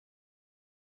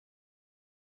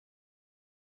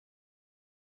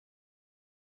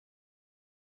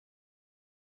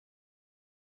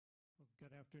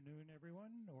Good afternoon,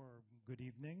 everyone, or good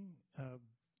evening,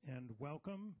 and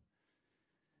welcome.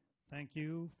 Thank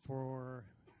you for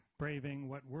braving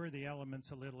what were the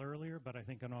elements a little earlier, but I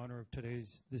think in honor of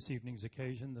this evening's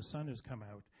occasion, the sun has come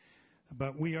out.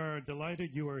 But we are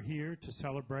delighted you are here to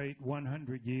celebrate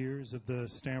 100 years of the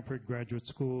Stanford Graduate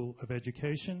School of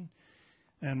Education,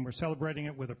 and we're celebrating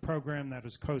it with a program that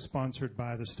is co-sponsored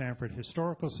by the Stanford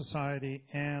Historical Society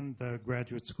and the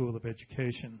Graduate School of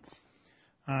Education.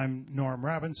 I'm Norm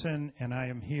Robinson, and I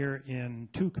am here in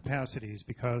two capacities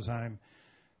because I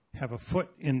have a foot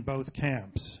in both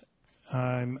camps.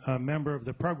 I'm a member of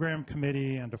the program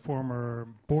committee and a former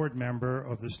board member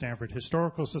of the Stanford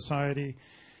Historical Society,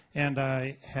 and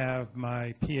I have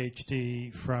my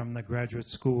PhD from the Graduate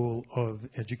School of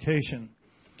Education.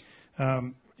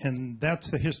 And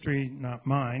that's the history, not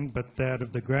mine, but that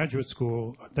of the graduate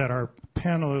school that our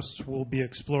panelists will be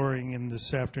exploring in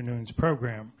this afternoon's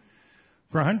program.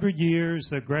 For 100 years,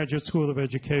 the Graduate School of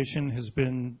Education has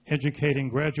been educating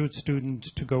graduate students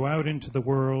to go out into the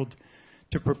world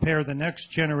to prepare the next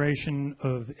generation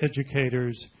of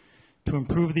educators to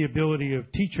improve the ability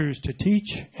of teachers to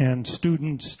teach and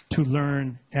students to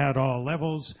learn at all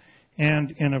levels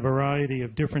and in a variety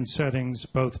of different settings,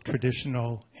 both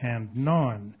traditional and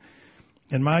non.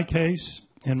 In my case,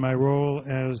 in my role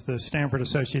as the Stanford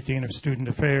Associate Dean of Student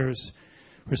Affairs,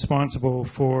 responsible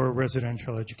for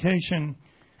residential education,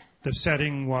 the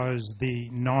setting was the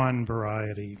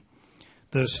non-variety.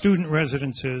 The student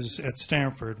residences at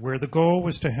Stanford, where the goal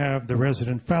was to have the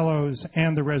resident fellows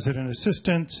and the resident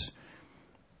assistants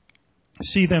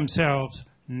see themselves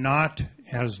not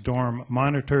as dorm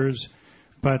monitors,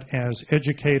 but as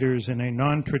educators in a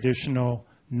non-traditional,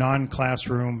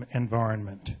 non-classroom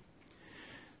environment.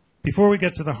 Before we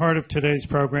get to the heart of today's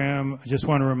program, I just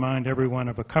want to remind everyone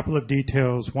of a couple of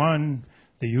details. One,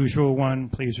 the usual one,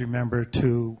 please remember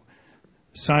to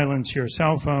silence your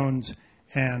cell phones.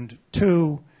 And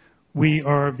two, we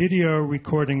are video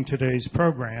recording today's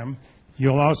program.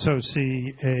 You'll also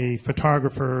see a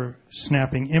photographer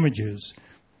snapping images.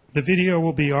 The video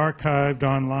will be archived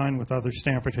online with other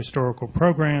Stanford historical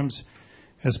programs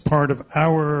as part of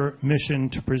our mission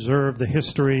to preserve the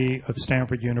history of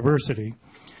Stanford University.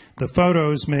 The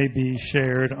photos may be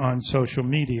shared on social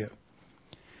media.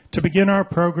 To begin our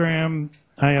program,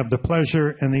 I have the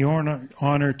pleasure and the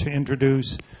honor to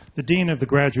introduce the Dean of the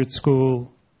Graduate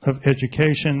School of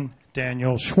Education,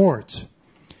 Daniel Schwartz.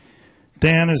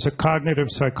 Dan is a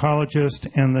cognitive psychologist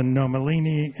and the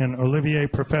Nomalini and Olivier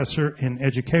Professor in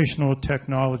Educational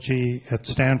Technology at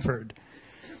Stanford.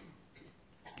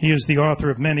 He is the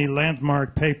author of many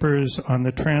landmark papers on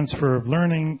the transfer of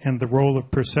learning and the role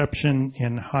of perception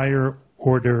in higher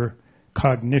order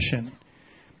cognition.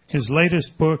 His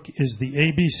latest book is The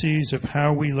ABCs of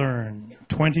How We Learn,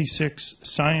 26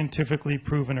 scientifically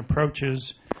proven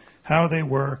approaches, how they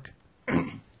work,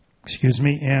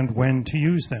 and when to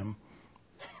use them.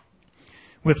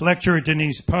 With lecturer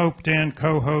Denise Pope, Dan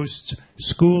co-hosts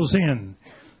Schools In,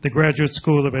 the Graduate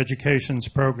School of Education's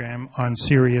program on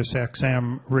Sirius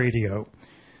XM radio.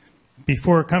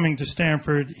 Before coming to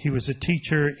Stanford, he was a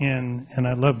teacher in, and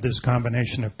I love this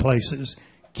combination of places,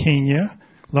 Kenya,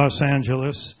 Los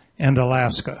Angeles, and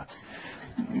Alaska.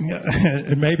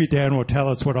 And maybe Dan will tell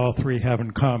us what all three have in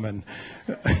common.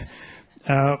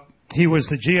 He was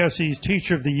the GSE's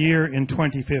Teacher of the Year in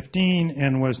 2015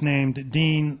 and was named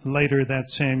Dean later that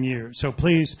same year. So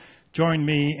please join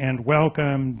me and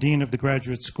welcome Dean of the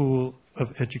Graduate School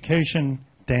of Education,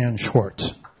 Dan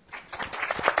Schwartz.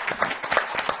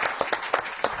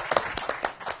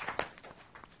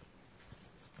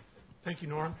 Thank you,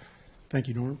 Norm. Thank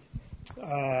you, Norm.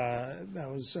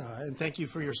 And thank you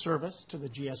for your service to the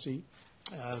GSE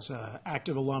as an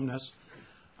active alumnus.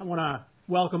 I want to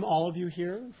welcome all of you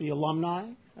here, the alumni,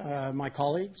 my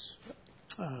colleagues,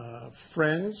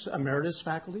 friends, emeritus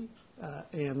faculty,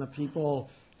 and the people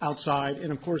outside,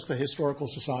 and of course the Historical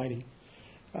Society.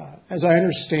 As I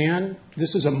understand,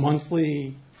 this is a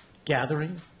monthly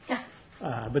gathering,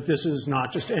 but this is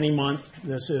not just any month.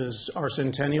 This is our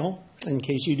centennial, in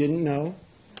case you didn't know.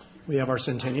 We have our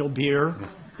centennial beer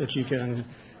that you can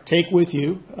take with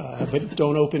you, but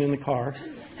don't open in the car.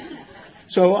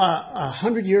 So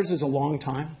 100 years is a long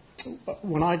time.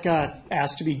 When I got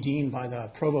asked to be dean by the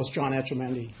provost, John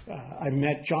Etchemendy, I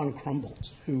met John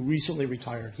Crumbles, who recently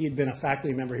retired. He had been a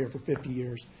faculty member here for 50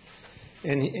 years.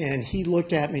 And he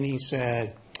looked at me and he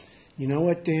said, "You know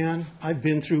what, Dan? I've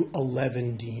been through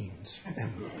 11 deans."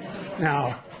 And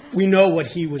now, we know what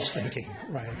he was thinking,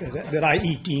 right? That I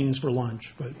eat deans for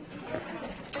lunch. But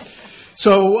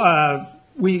so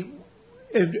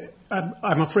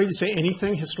I'm afraid to say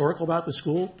anything historical about the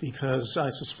school because I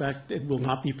suspect it will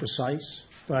not be precise.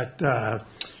 But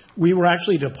we were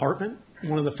actually a department,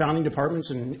 one of the founding departments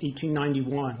in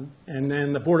 1891, and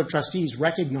then the Board of Trustees,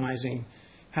 recognizing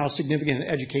how significant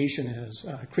education is,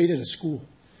 created a school.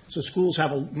 So schools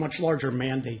have a much larger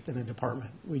mandate than a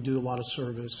department. We do a lot of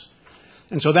service.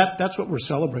 And so that's what we're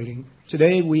celebrating.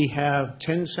 Today we have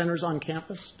 10 centers on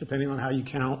campus, depending on how you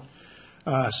count,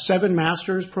 7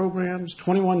 master's programs,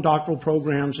 21 doctoral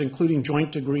programs, including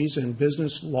joint degrees in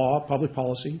business, law, public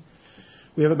policy.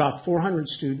 We have about 400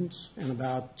 students and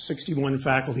about 61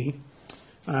 faculty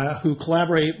who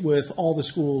collaborate with all the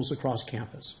schools across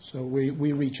campus. So we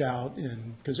reach out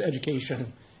because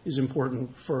education is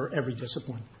important for every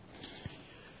discipline.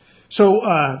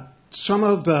 So some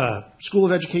of the School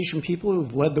of Education people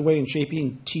who've led the way in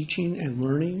shaping teaching and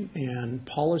learning and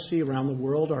policy around the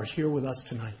world are here with us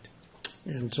tonight.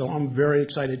 And so I'm very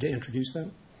excited to introduce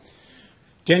them.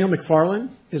 Daniel McFarland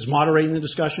is moderating the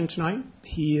discussion tonight.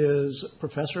 He is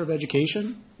professor of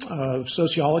education, of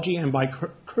sociology, and by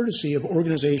courtesy of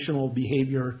organizational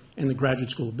behavior in the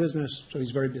Graduate School of Business, so he's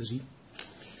very busy.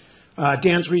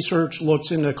 Dan's research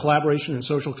looks into collaboration and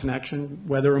social connection,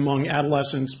 whether among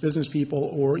adolescents, business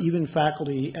people, or even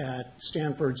faculty at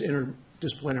Stanford's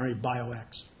interdisciplinary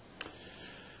BioX.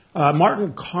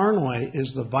 Martin Carnoy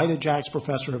is the Vida Jacks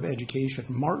Professor of Education.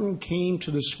 Martin came to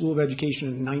the School of Education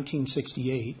in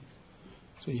 1968.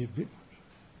 So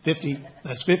 50,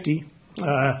 that's 50.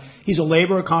 He's a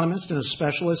labor economist and a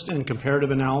specialist in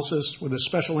comparative analysis with a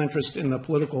special interest in the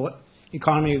political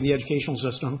economy of the educational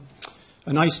system.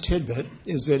 A nice tidbit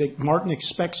is that Martin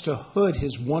expects to hood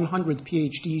his 100th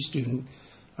PhD student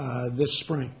this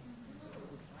spring.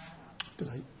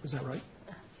 Was that right?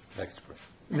 Next spring.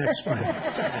 Next spring.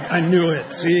 I knew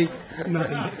it. See?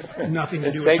 Nothing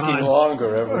to do with time. It's taking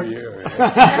longer every year.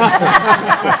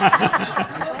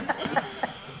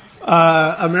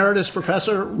 Emeritus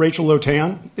Professor Rachel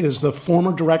Lotan is the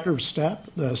former director of STEP,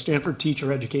 the Stanford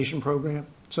Teacher Education Program.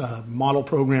 It's a model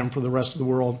program for the rest of the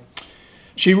world.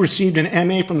 She received an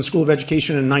MA from the School of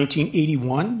Education in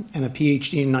 1981 and a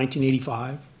PhD in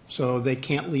 1985, so they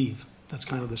can't leave. That's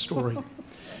kind of the story.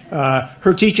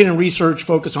 Her teaching and research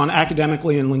focus on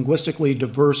academically and linguistically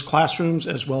diverse classrooms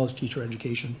as well as teacher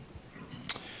education.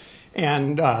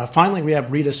 And finally, we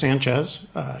have Rita Sanchez.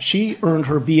 She earned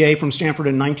her BA from Stanford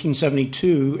in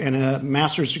 1972 and a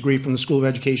master's degree from the School of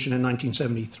Education in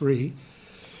 1973.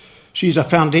 She's a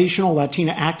foundational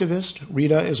Latina activist.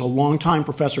 Rita is a longtime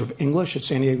professor of English at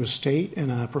San Diego State and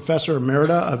a professor emerita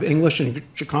of English and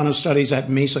Chicano Studies at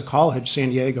Mesa College,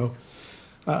 San Diego.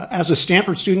 As a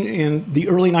Stanford student in the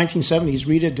early 1970s,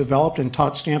 Rita developed and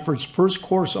taught Stanford's first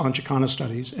course on Chicana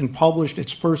Studies and published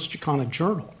its first Chicana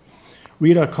journal.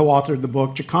 Rita co-authored the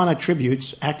book Chicana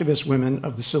Tributes, Activist Women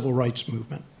of the Civil Rights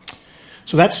Movement.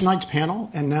 So that's tonight's panel,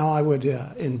 and now I would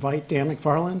invite Dan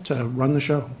McFarland to run the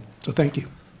show. So thank you.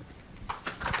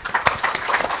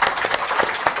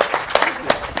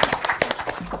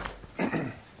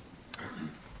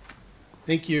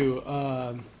 Thank you.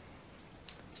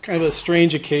 It's kind of a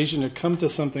strange occasion to come to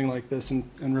something like this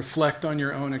and reflect on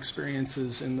your own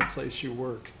experiences in the place you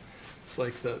work. It's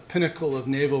like the pinnacle of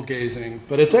navel gazing,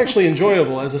 but it's actually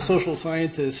enjoyable. As a social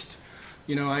scientist,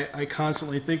 you know, I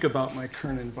constantly think about my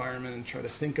current environment and try to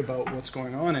think about what's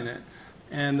going on in it.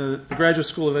 And the Graduate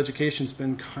School of Education has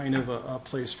been kind of a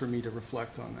place for me to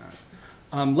reflect on that.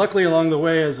 Luckily, along the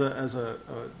way, as a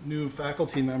new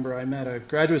faculty member, I met a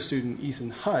graduate student,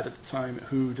 Ethan Hutt, at the time,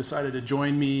 who decided to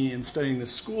join me in studying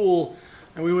this school.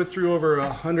 And we went through over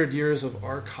 100 years of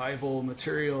archival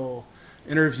material,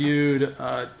 interviewed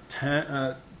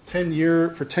 10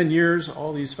 years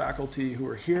all these faculty who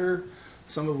are here,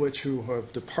 some of which who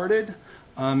have departed.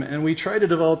 And we tried to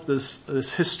develop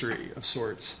this history of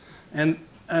sorts. And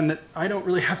I don't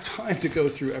really have time to go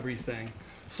through everything.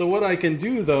 So what I can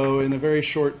do, though, in a very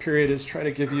short period is try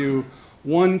to give you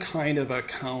one kind of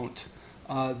account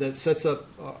that sets up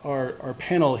our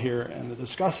panel here and the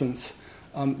discussants.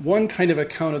 One kind of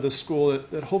account of the school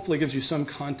that hopefully gives you some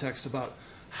context about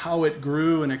how it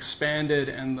grew and expanded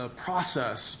and the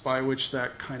process by which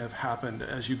that kind of happened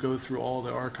as you go through all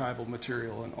the archival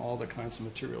material and all the kinds of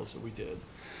materials that we did.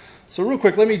 So real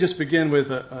quick, let me just begin with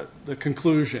the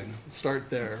conclusion, start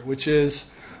there, which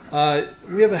is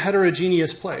we have a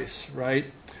heterogeneous place, right?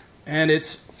 And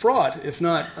it's fraught, if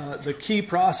not the key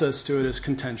process to it is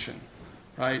contention,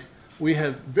 right? We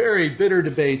have very bitter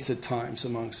debates at times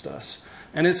amongst us.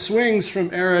 And it swings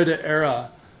from era to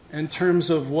era in terms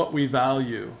of what we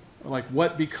value, like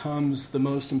what becomes the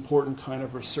most important kind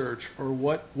of research or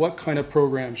what kind of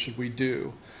program should we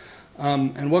do.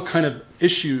 and what kind of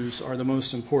issues are the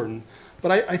most important.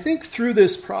 But I think through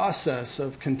this process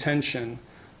of contention,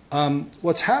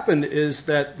 what's happened is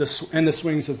that, and the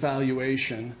swings of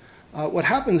valuation, what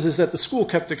happens is that the school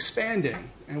kept expanding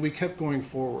and we kept going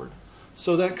forward.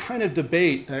 So that kind of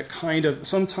debate, that kind of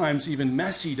sometimes even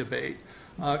messy debate,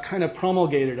 kind of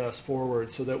promulgated us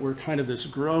forward so that we're kind of this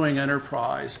growing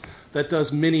enterprise that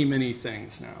does many, many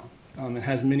things now. It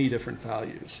has many different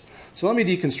values. So let me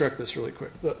deconstruct this really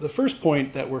quick. The first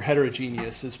point that we're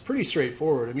heterogeneous is pretty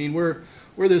straightforward. I mean, we're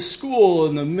this school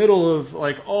in the middle of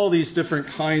like all these different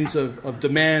kinds of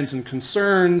demands and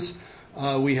concerns.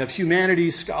 We have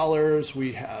humanities scholars,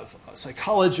 we have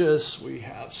psychologists, we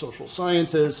have social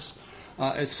scientists,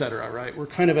 et cetera, right? We're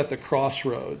kind of at the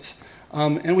crossroads.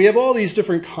 And we have all these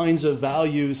different kinds of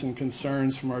values and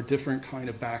concerns from our different kind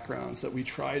of backgrounds that we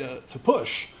try to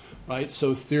push, right?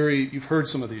 So theory, you've heard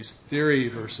some of these, theory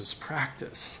versus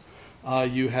practice.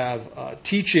 You have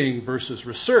teaching versus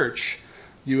research.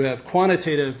 You have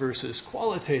quantitative versus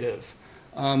qualitative.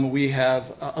 We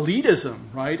have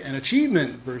elitism, right, and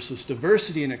achievement versus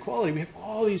diversity and equality. We have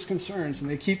all these concerns, and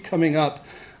they keep coming up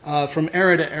from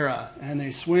era to era, and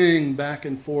they swing back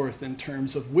and forth in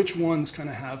terms of which ones kind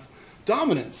of have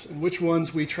dominance and which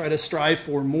ones we try to strive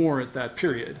for more at that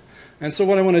period. And so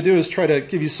what I want to do is try to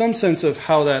give you some sense of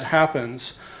how that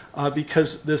happens,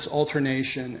 because this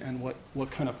alternation and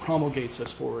what kind of promulgates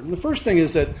us forward. And the first thing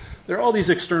is that there are all these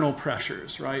external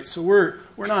pressures, right? So we're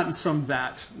not in some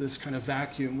vat, this kind of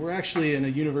vacuum. We're actually in a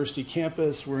university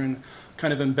campus. We're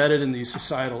kind of embedded in these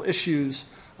societal issues.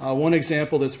 One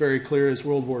example that's very clear is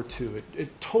World War II.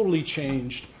 It totally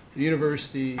changed the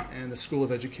university and the School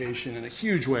of Education in a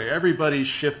huge way. Everybody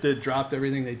shifted, dropped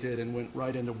everything they did, and went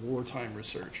right into wartime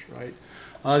research, right?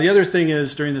 The other thing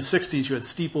is during the 60s, you had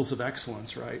steeples of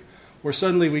excellence, right? Where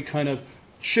suddenly we kind of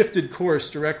shifted course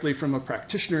directly from a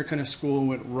practitioner kind of school and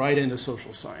went right into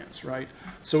social science, right?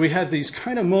 So we had these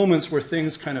kind of moments where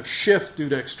things kind of shift due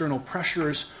to external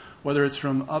pressures, whether it's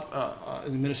from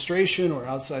administration or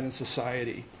outside in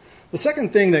society. The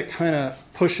second thing that kind of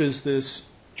pushes this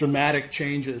dramatic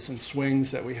changes and swings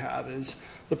that we have is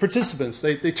the participants.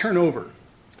 They turn over.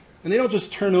 And they don't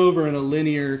just turn over in a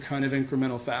linear kind of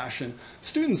incremental fashion.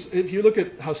 Students, if you look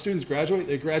at how students graduate,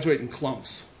 they graduate in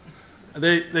clumps.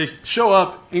 They show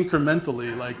up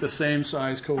incrementally, like the same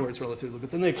size cohorts relatively,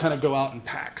 but then they kind of go out in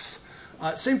packs.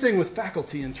 Same thing with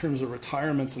faculty in terms of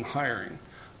retirements and hiring.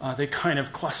 They kind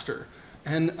of cluster.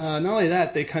 And not only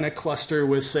that, they kind of cluster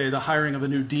with, say, the hiring of a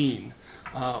new dean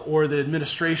or the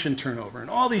administration turnover. And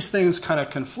all these things kind of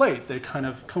conflate. They kind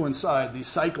of coincide, these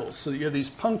cycles. So you have these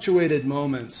punctuated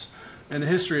moments in the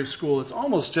history of school. It's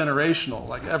almost generational,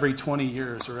 like every 20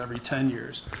 years or every 10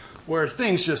 years, where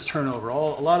things just turn over. A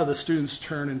lot of the students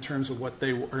turn in terms of what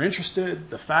they are interested.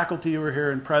 The faculty who are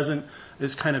here and present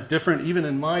is kind of different. Even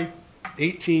in my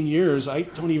 18 years, I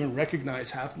don't even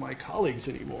recognize half my colleagues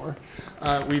anymore.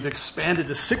 We've expanded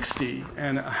to 60,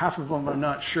 and half of them are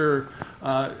not sure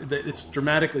that it's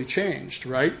dramatically changed,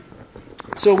 right?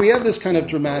 So we have this kind of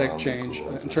dramatic change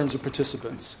in terms of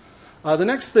participants. The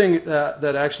next thing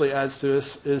that actually adds to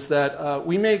this is that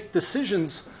we make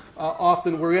decisions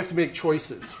often where we have to make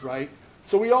choices, right?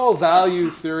 So we all value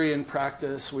theory and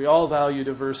practice. We all value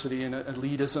diversity and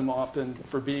elitism often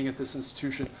for being at this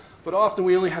institution. But often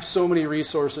we only have so many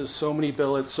resources, so many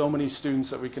billets, so many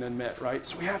students that we can admit, right?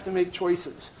 So we have to make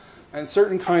choices. And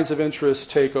certain kinds of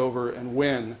interests take over and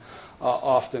win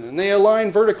often. And they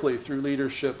align vertically through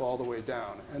leadership all the way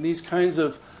down. And these kinds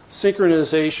of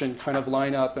synchronization kind of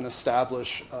line up and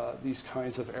establish these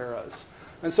kinds of eras.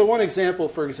 And so one example,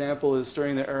 for example, is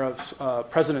during the era of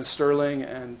President Sterling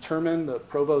and Terman, the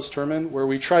Provost Terman, where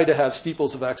we tried to have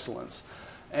steeples of excellence.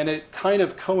 And it kind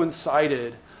of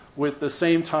coincided with the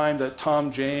same time that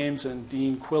Tom James and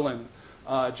Dean Quillen,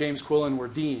 James Quillen were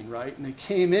dean, right? And they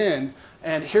came in,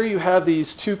 and here you have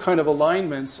these two kind of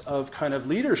alignments of kind of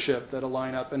leadership that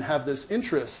align up and have this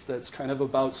interest that's kind of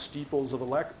about steeples of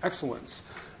excellence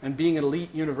and being an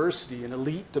elite university, an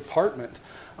elite department.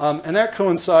 And that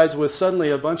coincides with suddenly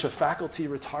a bunch of faculty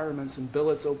retirements and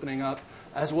billets opening up,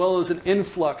 as well as an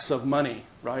influx of money,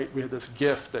 right? We had this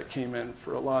gift that came in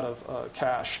for a lot of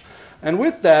cash. And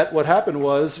with that, what happened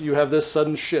was you have this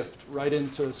sudden shift right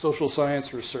into social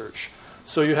science research.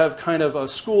 So you have kind of a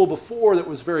school before that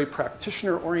was very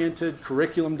practitioner-oriented,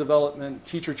 curriculum development,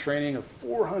 teacher training of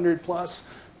 400 plus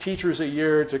teachers a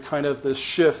year, to kind of this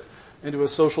shift into a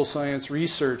social science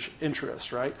research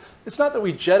interest, right? It's not that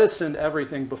we jettisoned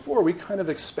everything before. We kind of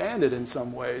expanded in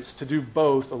some ways to do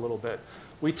both a little bit.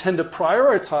 We tend to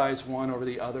prioritize one over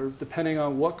the other depending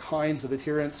on what kinds of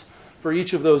adherence for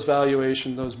each of those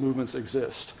valuation, those movements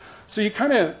exist. So you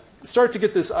kind of start to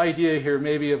get this idea here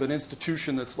maybe of an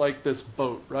institution that's like this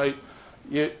boat, right?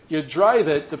 You drive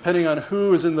it depending on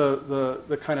who is in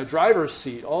the kind of driver's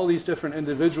seat. All these different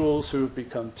individuals who have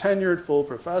become tenured, full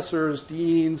professors,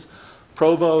 deans,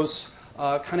 provosts,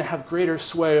 kind of have greater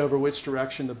sway over which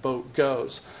direction the boat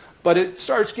goes. But it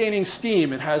starts gaining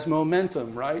steam. It has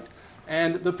momentum, right?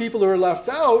 And the people who are left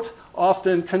out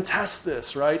often contest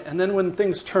this, right? And then when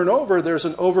things turn over, there's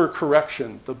an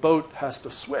overcorrection. The boat has to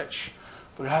switch,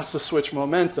 but it has to switch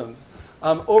momentum.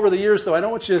 Over the years, though, I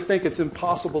don't want you to think it's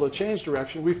impossible to change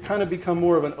direction. We've kind of become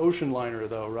more of an ocean liner,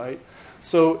 though, right?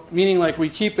 So meaning like we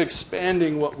keep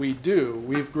expanding what we do.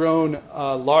 We've grown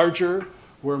larger.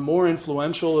 We're more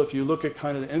influential. If you look at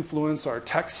kind of the influence our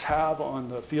texts have on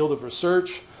the field of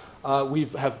research, we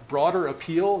have broader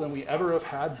appeal than we ever have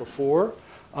had before.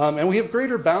 And we have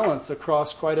greater balance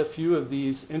across quite a few of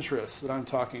these interests that I'm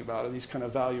talking about, these kind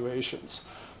of valuations.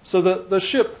 So the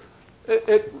ship,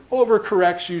 it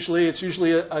overcorrects usually. It's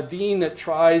usually a dean that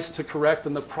tries to correct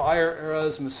in the prior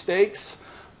era's mistakes.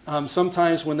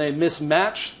 Sometimes when they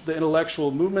mismatch the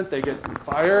intellectual movement, they get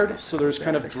fired. So there's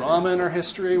kind of drama in our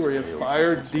history where you have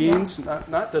fired deans,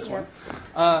 not this one.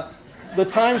 The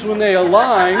times when they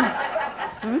align,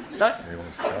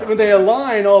 when they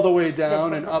align all the way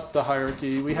down and up the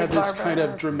hierarchy, we have this kind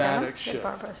of dramatic shift.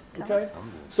 Okay?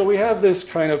 So we have this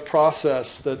kind of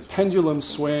process, that pendulum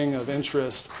swing of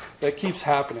interest that keeps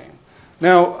happening.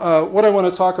 Now, what I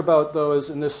want to talk about, though, is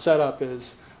in this setup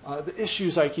is the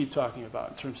issues I keep talking about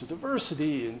in terms of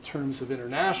diversity, in terms of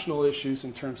international issues,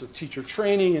 in terms of teacher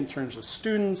training, in terms of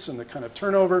students and the kind of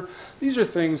turnover. These are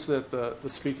things that the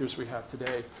speakers we have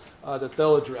today that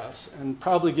they'll address and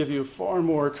probably give you far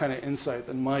more kind of insight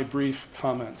than my brief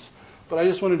comments. But I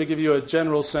just wanted to give you a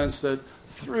general sense that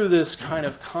through this kind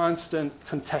of constant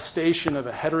contestation of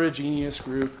a heterogeneous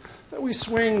group, that we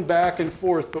swing back and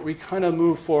forth, but we kind of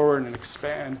move forward and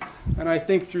expand. And I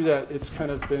think through that, it's kind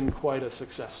of been quite a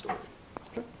success story.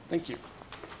 Okay, thank you.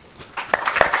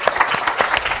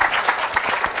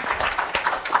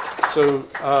 So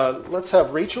let's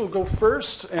have Rachel go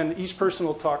first, and each person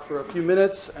will talk for a few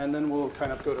minutes, and then we'll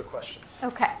kind of go to questions.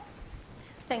 Okay.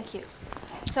 Thank you.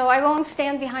 So I won't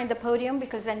stand behind the podium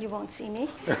because then you won't see me.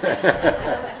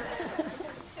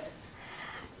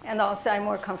 And also I'm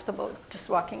more comfortable just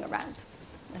walking around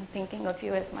and thinking of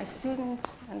you as my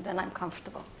students, and then I'm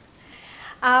comfortable.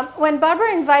 When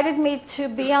Barbara invited me to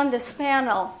be on this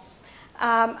panel,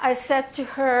 I said to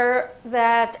her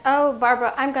that, oh,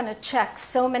 Barbara, I'm going to check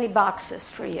so many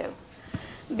boxes for you.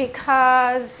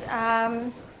 Because,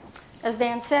 as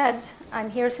Dan said, I'm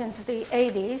here since the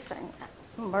 80s, and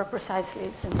more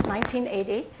precisely since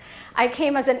 1980. I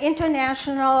came as an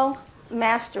international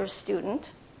master's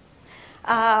student.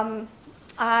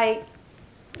 I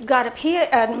got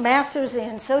a master's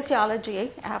in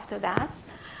sociology after that,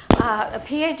 a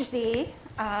PhD,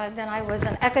 then I was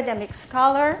an academic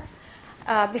scholar.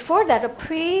 Before that, a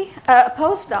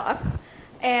postdoc.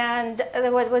 And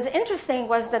what was interesting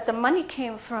was that the money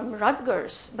came from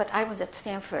Rutgers, but I was at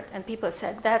Stanford, and people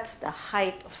said, that's the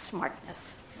height of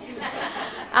smartness.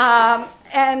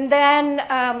 And then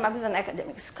I was an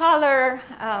academic scholar,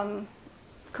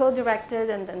 co-directed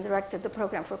and then directed the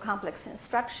program for complex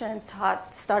instruction,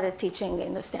 started teaching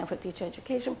in the Stanford Teacher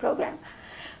Education program,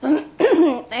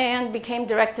 and became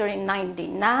director in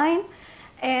 '99,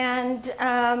 and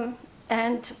a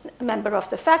member of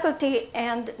the faculty,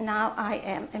 and now I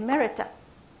am Emerita.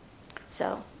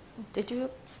 So, did you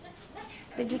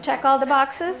check all the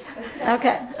boxes?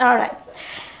 Okay, all right.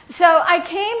 So I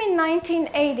came in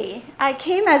 1980. I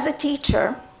came as a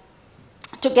teacher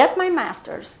to get my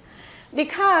master's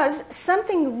because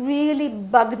something really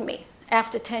bugged me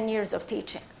after 10 years of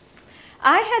teaching.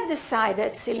 I had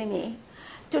decided, silly me,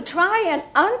 to try and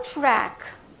untrack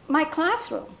my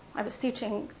classroom. I was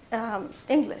teaching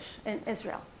English in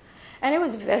Israel, and it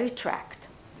was very tracked.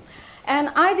 And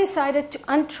I decided to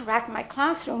untrack my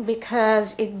classroom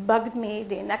because it bugged me,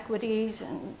 the inequities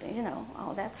and,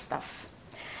 all that stuff.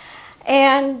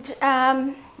 And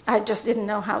I just didn't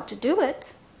know how to do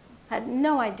it. Had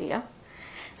no idea.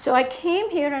 So I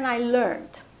came here and I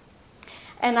learned.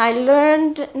 And I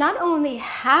learned not only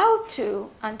how to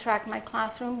untrack my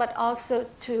classroom, but also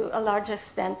to a large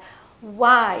extent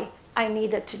why I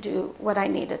needed to do what I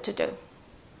needed to do.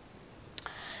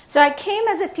 So I came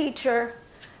as a teacher,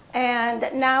 and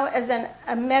now as an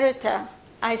emerita,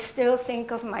 I still think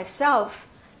of myself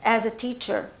as a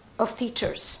teacher of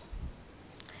teachers.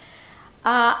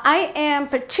 I am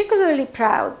particularly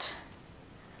proud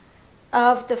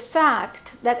of the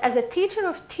fact that as a teacher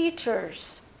of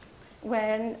teachers,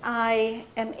 when I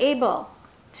am able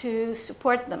to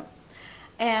support them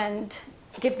and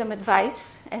give them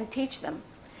advice and teach them,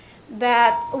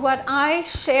 that what I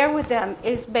share with them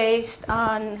is based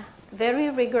on very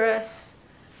rigorous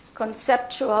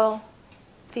conceptual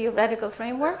theoretical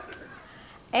framework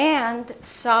and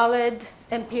solid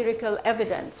empirical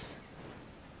evidence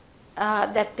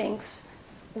that things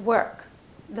work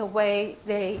the way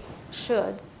they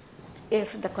should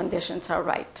if the conditions are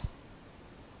right.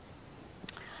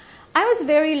 I was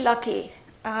very lucky.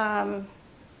 As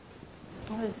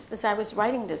I was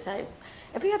writing this,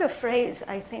 every other phrase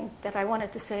I think that I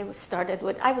wanted to say started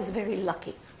with, I was very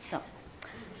lucky. So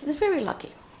I was very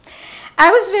lucky. I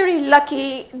was very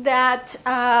lucky that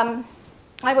I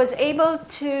was able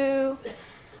to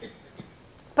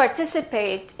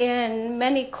participate in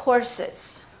many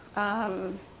courses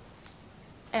and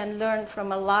learn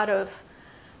from a lot of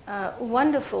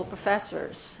wonderful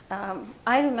professors.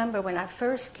 I remember when I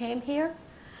first came here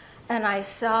and I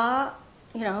saw,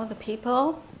 the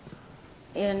people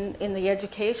in the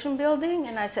education building,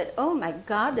 and I said, oh my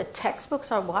God, the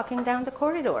textbooks are walking down the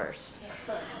corridors.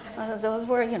 Those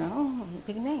were,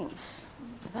 big names.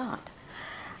 God.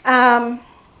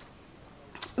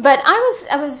 But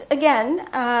I was again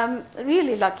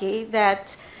really lucky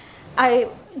that I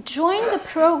joined a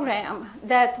program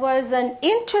that was an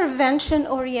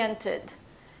intervention-oriented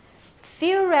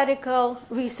theoretical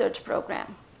research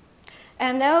program.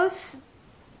 And those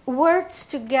words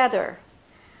together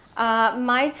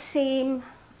might seem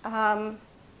kind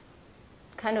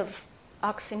of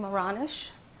oxymoronish,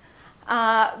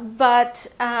 but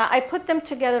I put them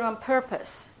together on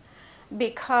purpose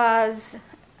because,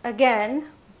 again,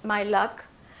 my luck,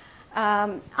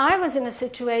 I was in a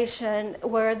situation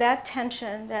where that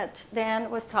tension that Dan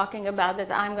was talking about,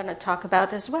 that I'm going to talk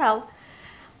about as well,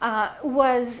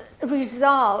 was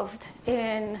resolved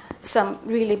in some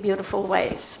really beautiful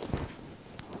ways.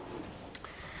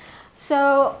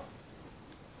 So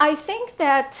I think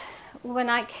that when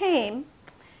I came,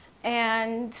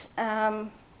 and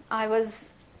I was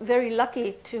very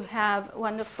lucky to have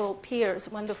wonderful peers,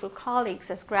 wonderful colleagues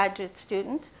as graduate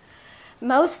students,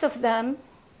 most of them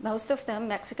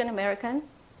Mexican American,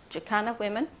 Chicana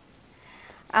women,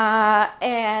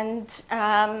 and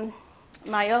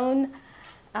my own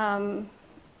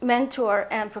mentor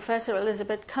and Professor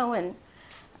Elizabeth Cohen,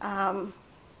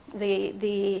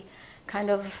 the kind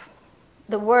of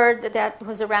the word that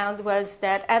was around was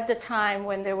that at the time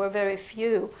when there were very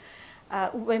few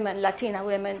women, Latina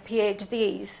women,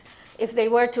 PhDs, if they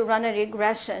were to run a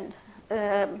regression,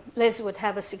 Liz would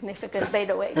have a significant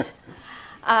beta weight.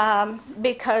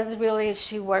 Because really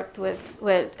she worked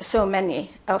with so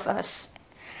many of us.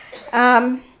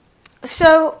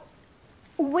 So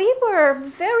we were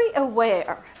very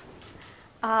aware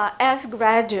as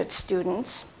graduate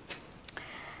students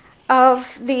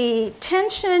of the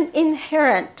tension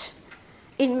inherent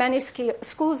in many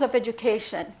schools of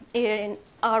education in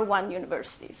R1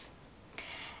 universities.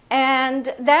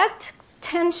 And that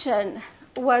tension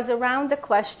was around the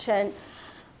question,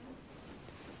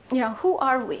 who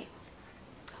are we?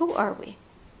 Who are we?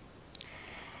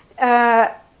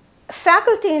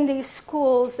 Faculty in these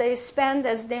schools, they spend,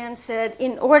 as Dan said,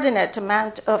 inordinate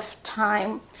amount of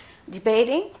time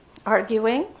debating,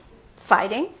 arguing,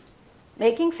 fighting,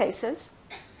 making faces,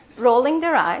 rolling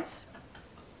their eyes,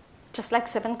 just like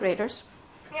seventh graders,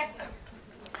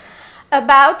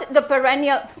 about the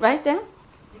perennial, right, Dan?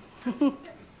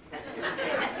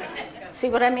 See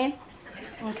what I mean?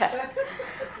 Okay.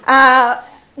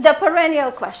 The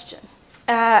perennial question,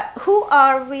 who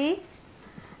are we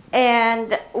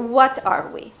and what are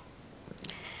we?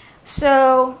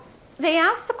 So they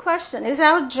asked the question, is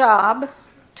our job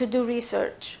to do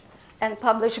research and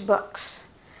publish books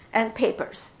and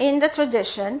papers in the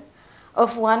tradition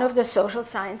of one of the social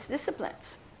science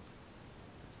disciplines,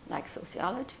 like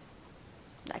sociology,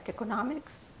 like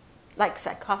economics, like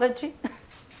psychology,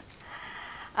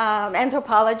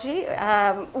 anthropology,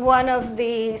 one of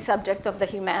the subject of the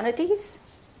humanities,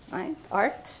 right?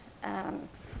 Art,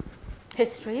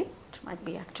 history, which might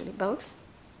be actually both.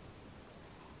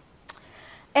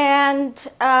 And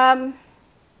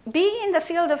be in the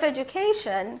field of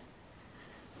education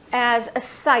as a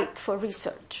site for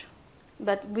research,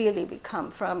 but really we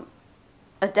come from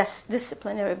a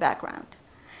disciplinary background.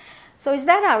 So is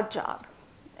that our job?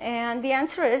 And the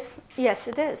answer is, yes,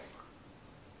 it is.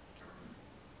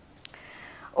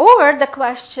 Or the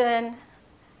question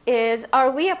is, are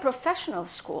we a professional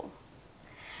school?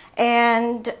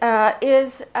 And are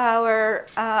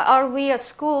we a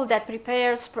school that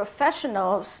prepares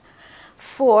professionals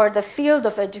for the field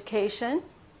of education,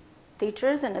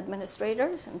 teachers and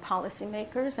administrators and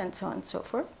policymakers and so on and so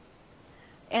forth?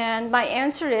 And my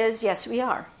answer is, yes, we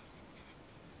are.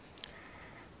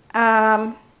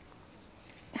 I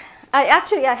have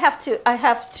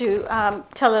to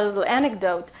tell a little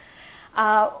anecdote.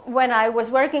 When I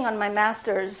was working on my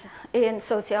master's in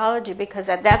sociology, because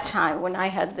at that time when I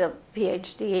had the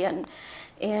PhD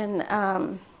in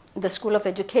the School of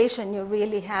Education, you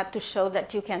really had to show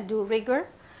that you can do rigor.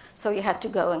 So you had to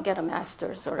go and get a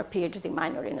master's or a PhD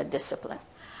minor in a discipline.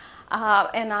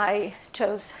 And I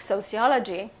chose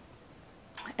sociology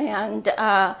and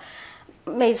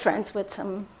made friends with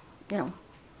some,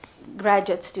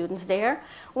 graduate students there.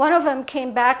 One of them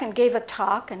came back and gave a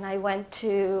talk, and I went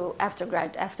to, after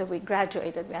we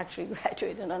graduated, we actually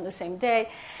graduated on the same day,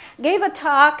 gave a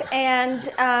talk, and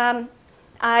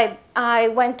I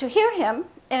went to hear him,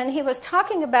 and he was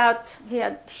talking about, he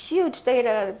had huge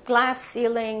data, glass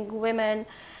ceiling, women,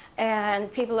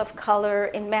 and people of color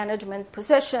in management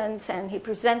positions, and he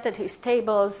presented his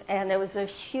tables, and there was a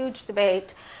huge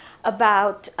debate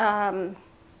about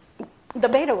the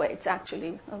beta weights,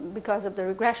 actually, because of the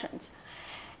regressions.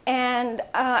 And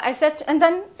I said, and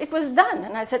then it was done,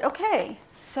 and I said, okay,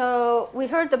 so we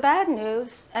heard the bad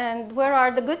news, and where are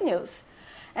the good news?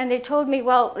 And they told me,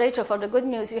 well, Rachel, for the good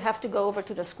news, you have to go over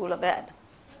to the School of Ed.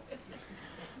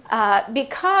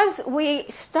 Because we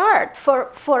start,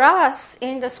 for us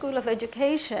in the School of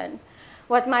Education,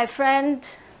 what my friend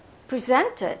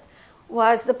presented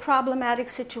was the problematic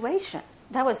situation.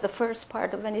 That was the first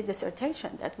part of any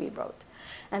dissertation that we wrote.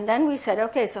 And then we said,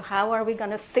 okay, so how are we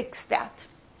going to fix that?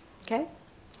 Okay?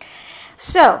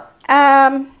 So,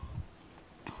 I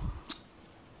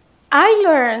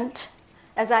learned,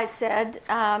 as I said,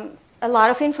 a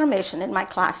lot of information in my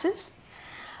classes.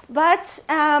 But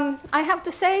I have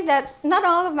to say that not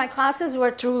all of my classes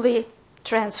were truly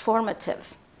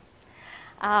transformative.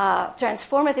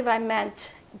 Transformative, I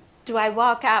meant, do I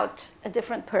walk out a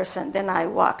different person than I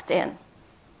walked in?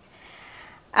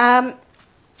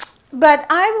 But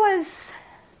I was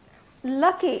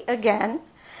lucky again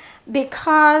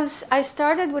because I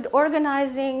started with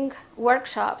organizing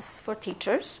workshops for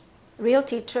teachers, real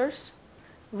kids,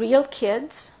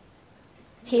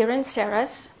 here in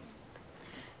Ceres.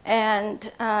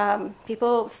 And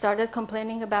people started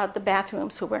complaining about the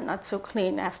bathrooms who were not so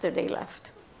clean after they left.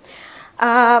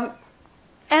 And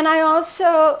I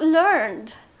also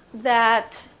learned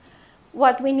that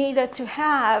what we needed to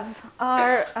have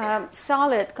are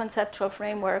solid conceptual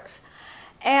frameworks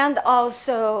and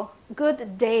also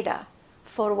good data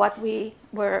for what we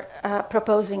were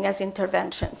proposing as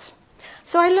interventions.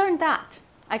 So I learned that.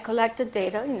 I collected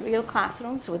data in real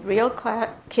classrooms with real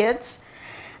kids.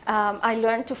 I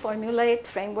learned to formulate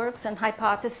frameworks and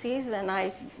hypotheses, and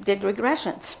I did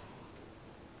regressions.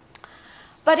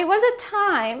 But it was a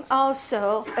time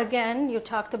also, again, you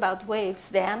talked about waves,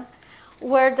 Dan,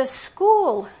 where the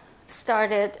school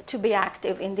started to be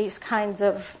active in these kinds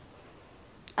of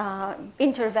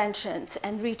interventions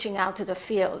and reaching out to the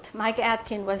field. Mike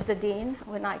Atkin was the dean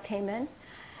when I came in,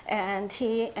 and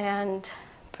he and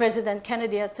President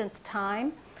Kennedy at the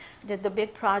time did the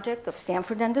big project of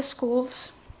Stanford and the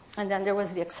schools. And then there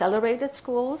was the accelerated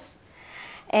schools.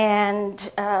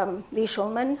 And Lee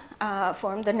Schulman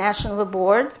formed the national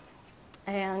board.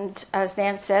 And as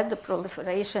Dan said, the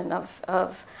proliferation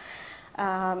of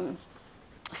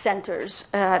centers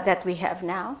that we have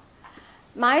now.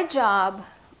 My job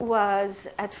was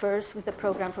at first with the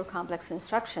Program for Complex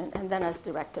Instruction and then as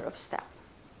director of STEP.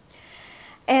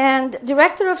 And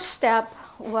director of STEP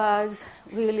was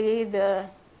really the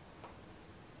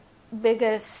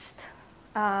biggest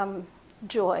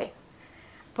joy,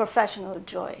 professional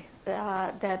joy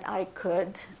that I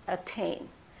could attain.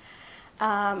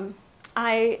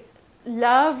 I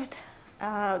loved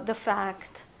the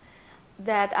fact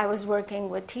that I was working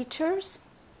with teachers.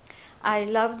 I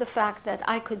loved the fact that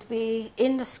I could be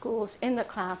in the schools, in the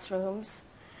classrooms,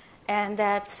 and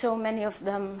that so many of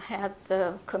them had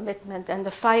the commitment and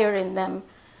the fire in them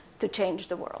to change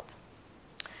the world.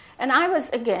 And I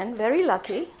was, again, very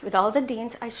lucky with all the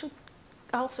deans. I should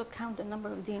also count the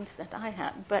number of deans that I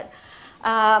had. But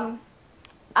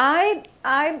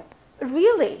I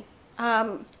really,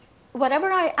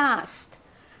 whatever I asked,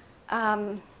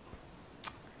 I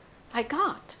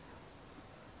got,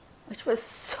 which was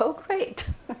so great.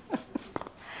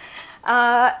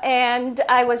 And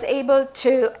I was able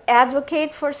to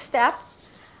advocate for STEP,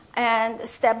 and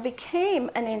STEP became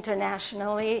an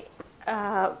internationally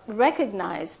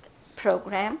recognized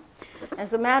program.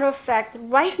 As a matter of fact,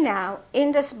 right now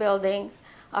in this building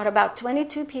are about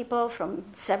 22 people from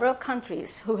several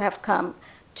countries who have come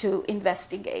to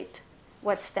investigate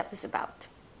what STEP is about.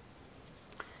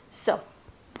 So,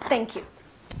 thank you.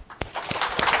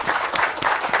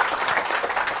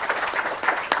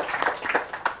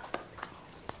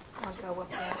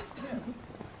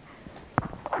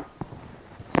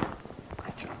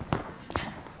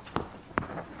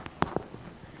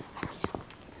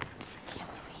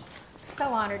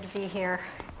 honored to be here.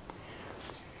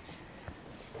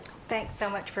 Thanks so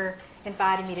much for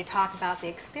inviting me to talk about the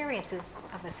experiences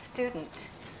of a student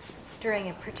during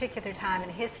a particular time in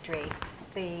history,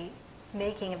 the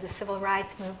making of the civil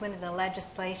rights movement and the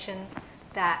legislation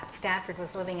that Stanford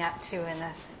was living up to in the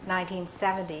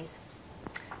 1970s.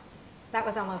 That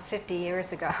was almost 50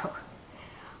 years ago.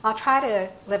 I'll try to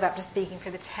live up to speaking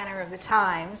for the tenor of the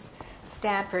times.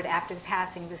 Stanford, after the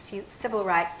passing of the civil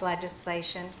rights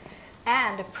legislation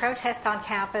and protests on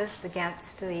campus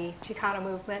against the Chicano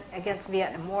movement, against the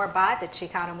Vietnam War by the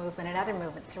Chicano movement and other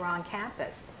movements around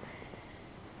campus.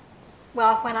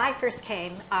 Well, when I first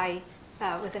came, I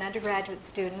was an undergraduate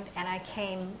student, and I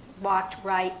walked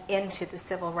right into the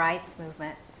civil rights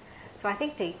movement. So I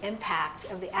think the impact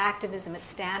of the activism at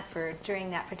Stanford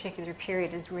during that particular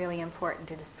period is really important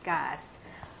to discuss.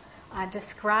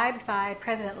 Described by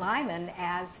President Lyman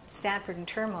as Stanford in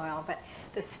turmoil, but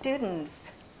the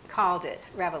students called it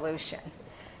revolution.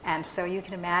 And so you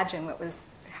can imagine what was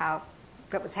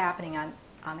happening on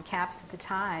the campus at the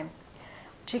time.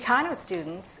 Chicano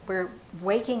students were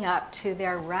waking up to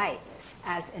their rights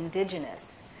as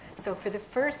indigenous. So for the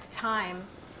first time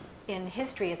in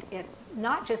history,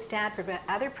 not just Stanford, but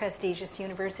other prestigious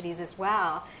universities as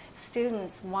well,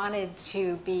 students wanted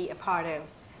to be a part of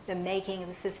the making of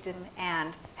the system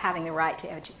and having the right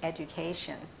to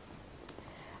education.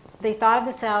 They thought of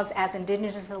themselves as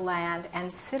indigenous to the land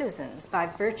and citizens by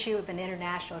virtue of an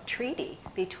international treaty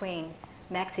between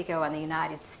Mexico and the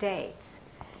United States.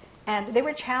 And they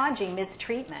were challenging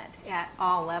mistreatment at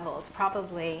all levels,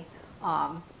 probably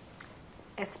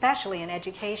especially in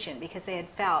education, because they had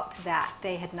felt that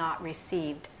they had not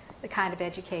received the kind of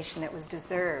education that was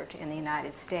deserved in the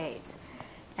United States.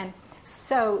 And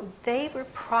so they were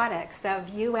products of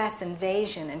U.S.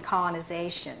 invasion and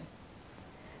colonization.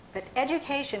 But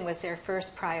education was their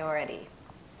first priority.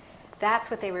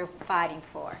 That's what they were fighting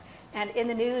for. And in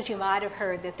the news, you might have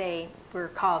heard that they were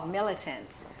called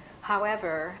militants.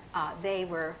 However, they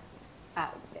were,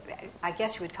 I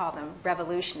guess you would call them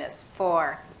revolutionists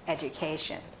for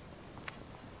education.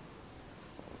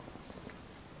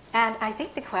 And I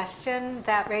think the question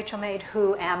that Rachel made,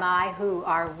 who am I, who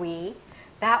are we,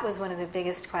 that was one of the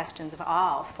biggest questions of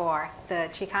all for the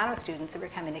Chicano students that were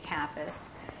coming to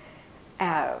campus.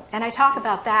 And I talk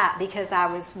about that because I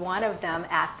was one of them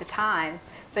at the time,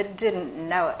 but didn't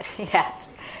know it yet.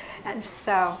 And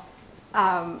so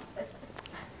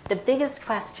the biggest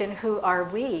question, who are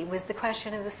we, was the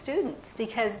question of the students,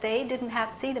 because they didn't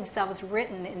see themselves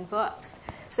written in books.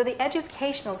 So the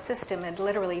educational system had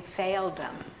literally failed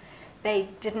them. They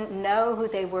didn't know who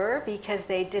they were because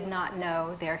they did not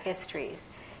know their histories.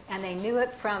 And they knew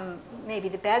it from maybe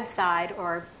the bedside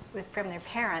or from their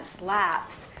parents'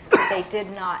 laps, but they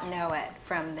did not know it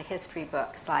from the history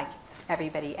books like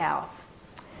everybody else.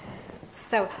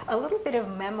 So a little bit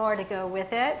of memoir to go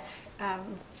with it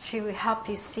to help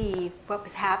you see what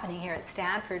was happening here at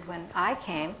Stanford when I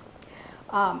came.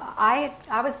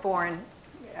 I was born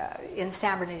in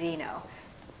San Bernardino,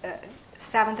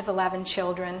 7th of 11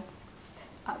 children.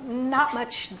 Not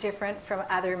much different from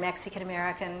other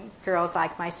Mexican-American girls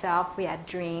like myself. We had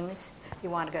dreams. You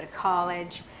want to go to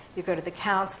college. You go to the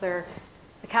counselor.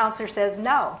 The counselor says,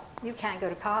 no, you can't go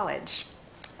to college.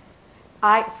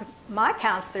 My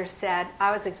counselor said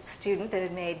I was a student that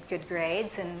had made good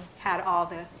grades and had all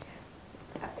the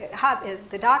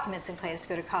documents in place to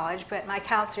go to college, but my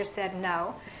counselor said,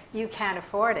 no, you can't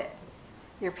afford it.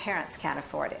 Your parents can't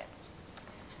afford it.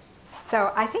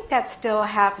 So I think that's still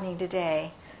happening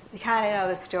today. You kind of know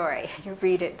the story. You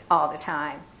read it all the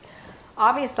time.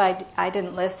 Obviously, I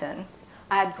didn't listen.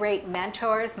 I had great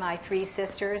mentors, my 3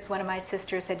 sisters. One of my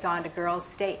sisters had gone to Girls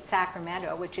State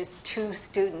Sacramento, which is 2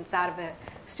 students out of a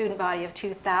student body of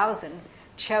 2,000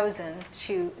 chosen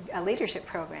to a leadership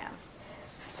program.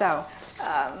 So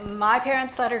my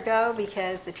parents let her go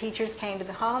because the teachers came to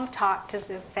the home, talked to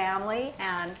the family,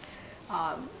 and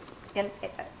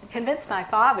convinced my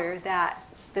father that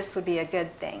this would be a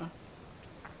good thing.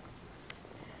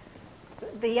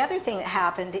 The other thing that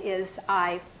happened is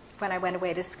when I went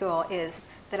away to school, is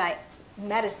that I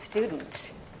met a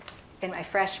student in my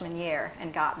freshman year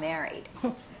and got married.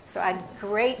 So I had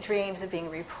great dreams of being a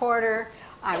reporter.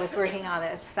 I was working on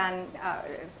the Sun,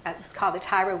 it was called the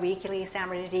Tyra Weekly, San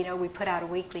Bernardino. We put out a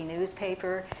weekly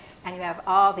newspaper, and you have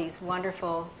all these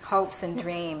wonderful hopes and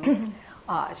dreams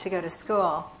to go to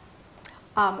school.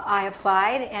 I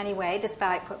applied anyway,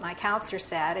 despite what my counselor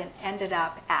said, and ended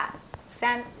up at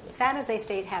San Jose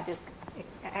State had this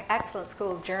excellent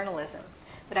school of journalism,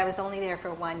 but I was only there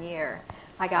for 1 year.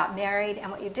 I got married,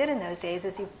 and what you did in those days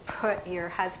is you put your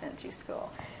husband through school.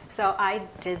 So I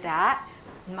did that.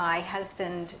 my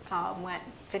husband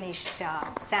finished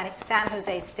San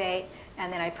Jose State,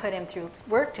 and then I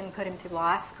worked and put him through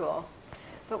law school.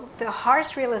 But the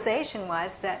harsh realization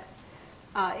was that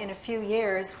in a few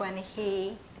years, when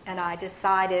he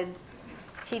decided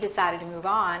to move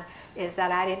on, is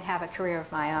that I didn't have a career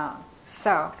of my own.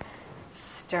 So,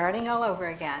 starting all over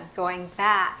again, going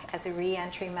back as a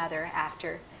re-entry mother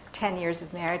after 10 years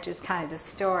of marriage is kind of the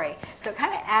story. So it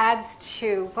kind of adds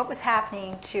to what was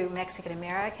happening to Mexican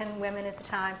American women at the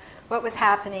time, what was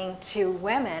happening to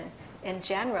women in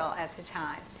general at the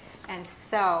time. And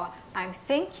so I'm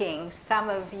thinking some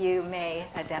of you may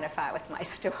identify with my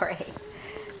story.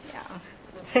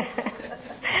 Yeah.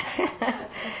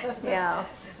 Yeah.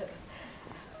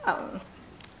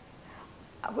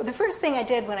 Well, the first thing I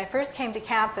did when I first came to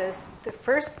campus, the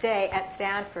first day at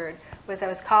Stanford, was I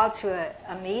was called to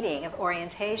a meeting of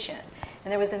orientation.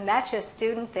 And there was a MECHA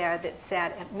student there that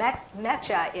said,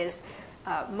 MECHA is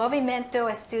Movimiento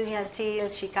Estudiantil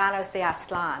Chicanos de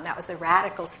Aztlán. That was a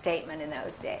radical statement in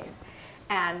those days.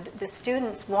 And the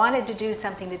students wanted to do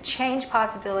something to change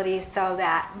possibilities so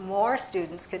that more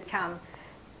students could come,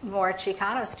 more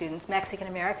Chicano students, Mexican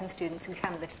American students could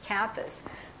come to this campus.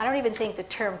 I don't even think the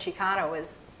term Chicano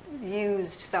was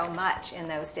used so much in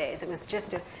those days. It was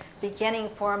just a beginning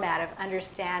format of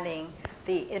understanding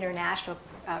the international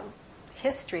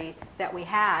history that we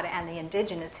had and the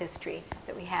indigenous history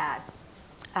that we had.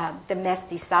 The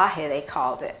mestizaje, they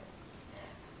called it.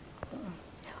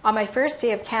 On my first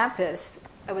day of campus,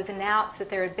 it was announced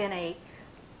that there had been a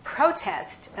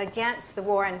protest against the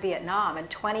war in Vietnam, and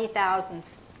 20,000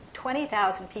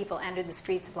 people entered the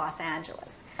streets of Los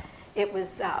Angeles. It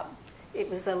was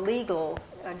a legal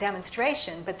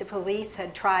demonstration, but the police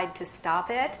had tried to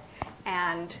stop it,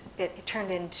 and it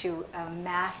turned into a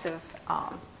massive,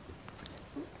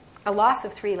 a loss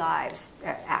of 3 lives,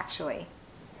 actually.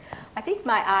 I think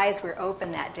my eyes were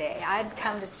open that day. I'd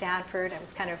come to Stanford. I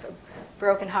was kind of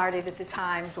brokenhearted at the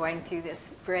time, going through this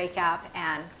breakup,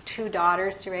 and 2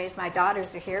 daughters to raise. My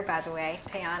daughters are here, by the way,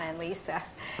 Tayana and Lisa.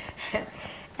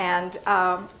 And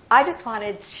I just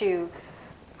wanted to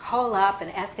hole up in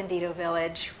Escondido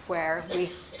Village, where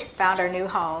we found our new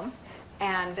home,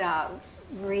 and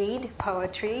read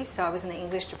poetry. So I was in the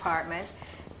English department,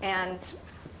 and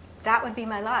that would be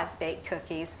my life, bake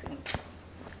cookies, and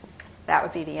that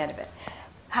would be the end of it.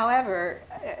 However,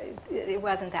 it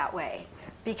wasn't that way.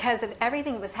 Because of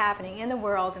everything that was happening in the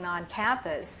world and on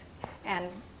campus, and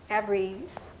every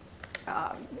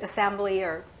assembly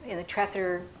or in the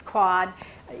Tresser quad,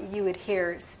 you would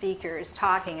hear speakers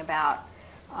talking about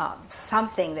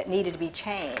something that needed to be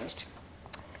changed.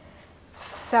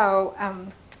 So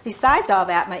besides all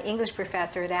that, my English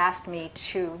professor had asked me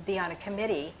to be on a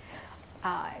committee.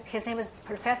 His name was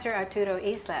Professor Arturo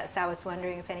Islas. I was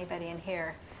wondering if anybody in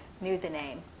here knew the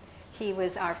name. He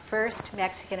was our first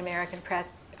Mexican-American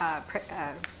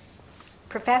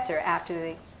professor after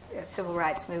the Civil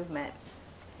Rights Movement.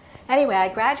 Anyway, I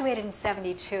graduated in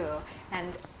 '72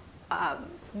 and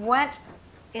went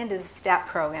into the STEP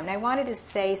program. And I wanted to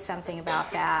say something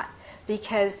about that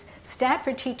because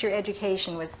Stanford teacher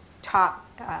education was top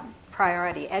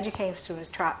priority. Education was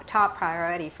top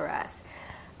priority for us.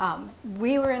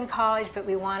 We were in college, but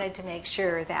we wanted to make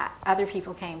sure that other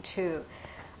people came too.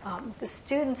 The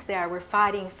students there were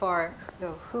fighting for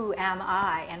who am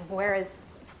I and where is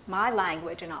my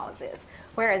language in all of this?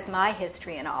 Where is my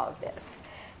history in all of this?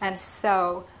 And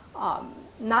so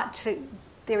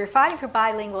they were fighting for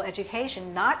bilingual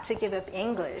education, not to give up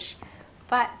English,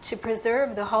 but to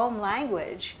preserve the home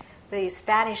language, the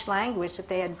Spanish language that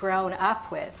they had grown up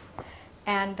with.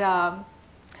 And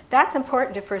that's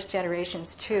important to first generation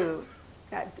students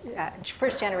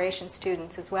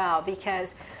as well,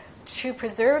 because to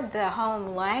preserve the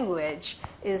home language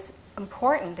is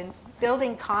important, and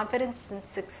building confidence and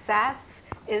success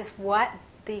is what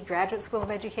the Graduate School of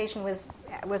Education was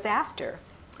after.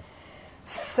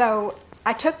 So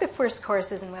I took the first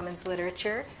courses in women's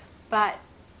literature, but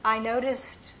I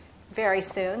noticed very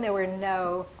soon there was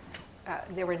no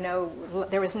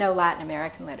Latin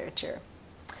American literature.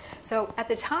 So at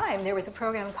the time, there was a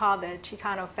program called the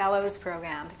Chicano Fellows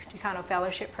Program, the Chicano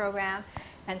Fellowship Program.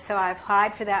 And so I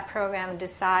applied for that program and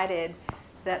decided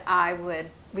that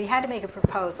we had to make a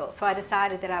proposal. So I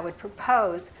decided that I would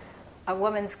propose a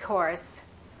women's course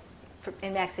for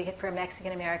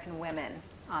Mexican American women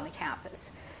on the campus.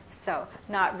 So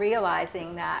not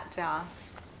realizing that it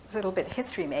was a little bit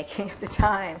history making at the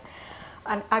time.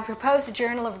 I proposed a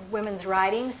journal of women's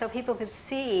writing so people could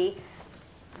see,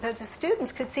 that the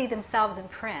students could see themselves in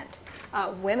print.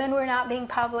 Women were not being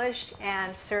published,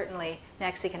 and certainly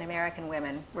Mexican American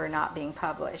women were not being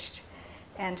published.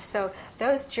 And so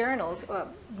those journals,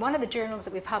 one of the journals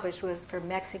that we published was for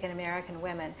Mexican American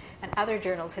women, and other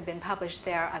journals had been published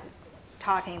there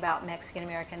talking about Mexican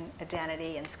American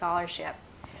identity and scholarship.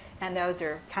 And those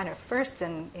are kind of first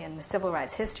in civil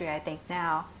rights history, I think,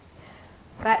 now.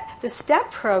 But the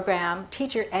STEP program,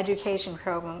 teacher education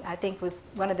program, I think was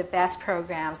one of the best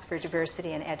programs for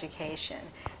diversity in education.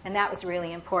 And that was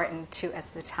really important to us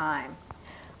at the time.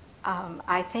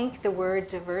 I think the word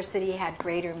diversity had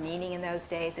greater meaning in those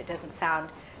days. It doesn't sound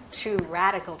too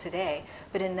radical today.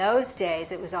 But in those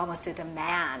days, it was almost a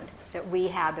demand that we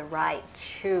had the right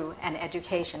to an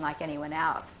education like anyone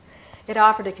else. It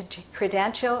offered a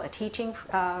credential, a teaching,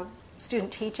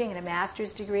 student teaching, and a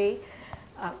master's degree.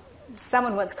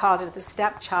 Someone once called it the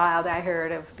stepchild, I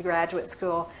heard, of the graduate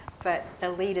school, but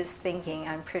elitist thinking,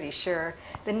 I'm pretty sure.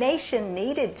 The nation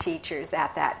needed teachers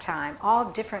at that time, all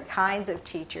different kinds of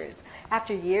teachers.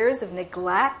 After years of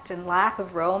neglect and lack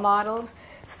of role models,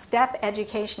 STEP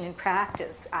education in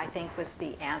practice, I think, was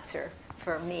the answer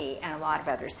for me and a lot of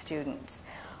other students.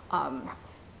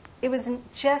 It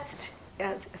wasn't just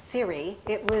theory,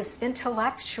 it was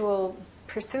intellectual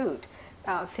pursuit.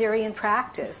 Theory and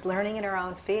practice, learning in our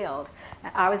own field.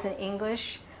 I was in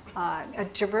English, a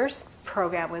diverse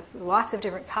program with lots of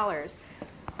different colors,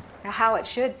 how it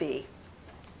should be.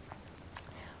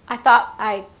 I thought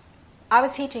I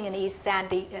was teaching in East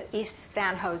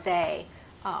San Jose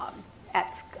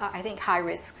at, I think,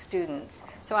 high-risk students.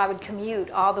 So I would commute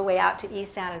all the way out to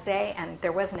East San Jose, and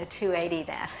there wasn't a 280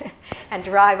 then, and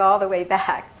drive all the way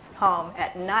back home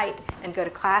at night and go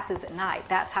to classes at night.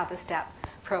 That's how the STEP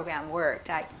program worked.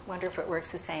 I wonder if it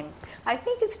works the same. I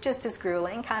think it's just as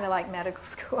grueling, kind of like medical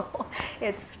school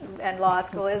and law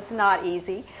school. It's not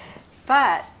easy,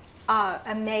 but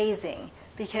amazing,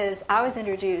 because I was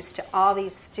introduced to all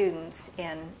these students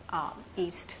in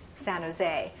East San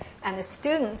Jose, and the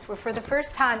students were for the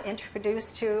first time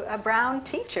introduced to a brown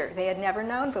teacher they had never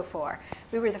known before.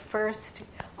 We were the first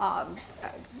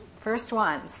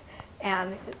ones.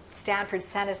 And Stanford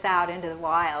sent us out into the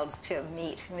wilds to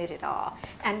meet it all.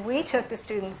 And we took the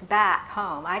students back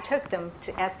home. I took them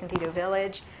to Escondido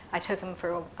Village. I took them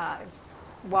for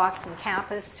walks on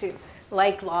campus to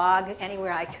Lake Log,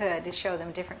 anywhere I could, to show them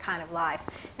a different kind of life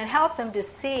and help them to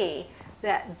see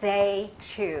that they,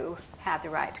 too, had the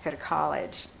right to go to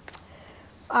college.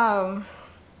 Well,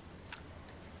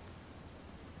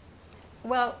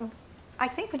 I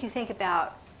think when you think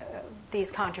about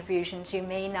these contributions, you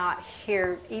may not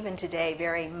hear, even today,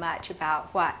 very much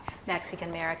about what Mexican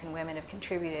American women have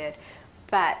contributed,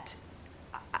 but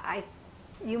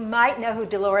you might know who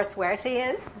Dolores Huerta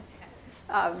is.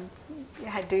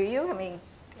 Do you? I mean,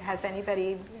 has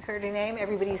anybody heard her name?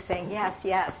 Everybody's saying yes,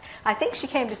 yes. I think she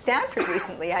came to Stanford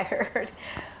recently, I heard.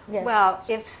 Yes. Well,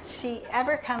 if she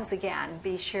ever comes again,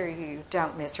 be sure you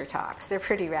don't miss her talks. They're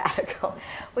pretty radical.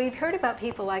 We've heard about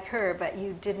people like her, but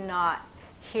you did not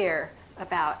hear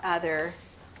about other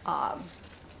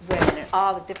women and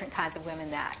all the different kinds of women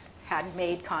that had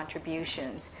made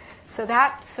contributions. So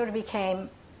that sort of became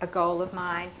a goal of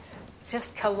mine,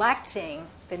 just collecting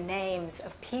the names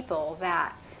of people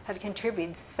that have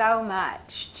contributed so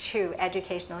much to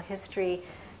educational history,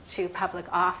 to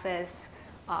public office,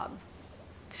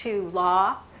 to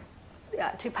law,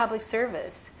 to public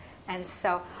service. And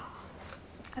so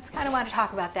I kind of want to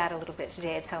talk about that a little bit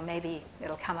today, and so maybe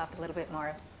it'll come up a little bit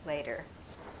more later.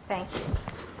 Thank you.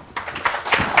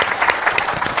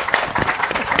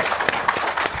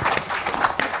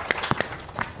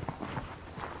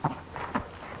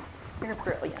 You're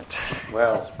brilliant.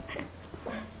 Well, is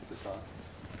this on?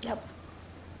 Yep.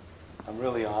 I'm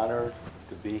really honored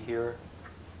to be here.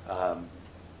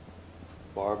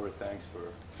 Barbara, thanks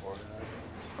for organizing.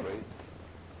 It's great.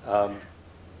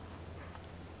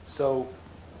 So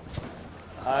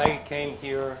I came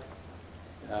here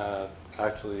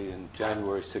actually in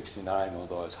January '69,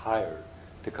 although I was hired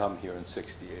to come here in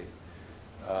 '68.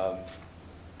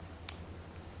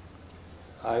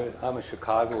 I'm a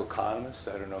Chicago economist.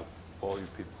 I don't know if all you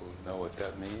people know what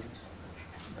that means.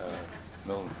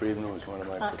 Milton Friedman was one of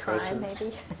my professors.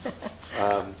 Maybe.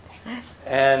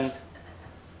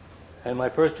 And my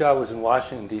first job was in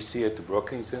Washington, D.C. at the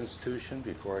Brookings Institution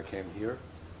before I came here.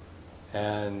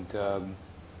 And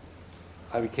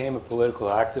I became a political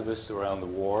activist around the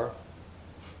war,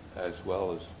 as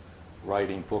well as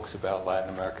writing books about Latin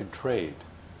American trade,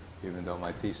 even though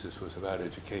my thesis was about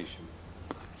education.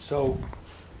 So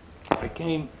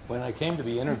when I came to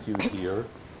be interviewed here,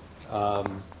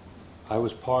 I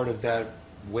was part of that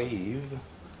wave.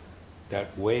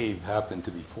 That wave happened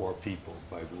to be 4 people,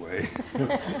 by the way.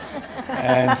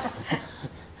 And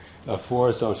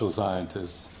 4 social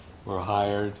scientists were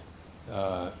hired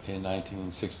in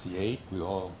 1968. We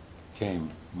all came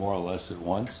more or less at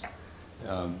once.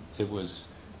 It was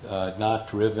not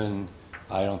driven,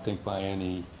 I don't think, by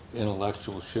any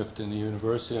intellectual shift in the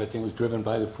university. I think it was driven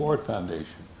by the Ford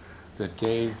Foundation that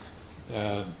gave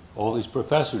all these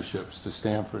professorships to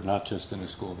Stanford, not just in the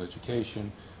School of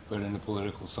Education, but in the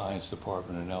Political Science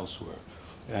Department and elsewhere.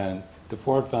 And the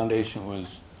Ford Foundation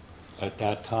was, at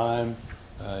that time,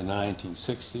 in the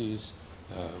 1960s,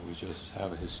 we just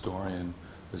have a historian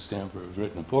at Stanford who's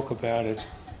written a book about it,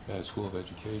 School of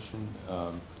Education,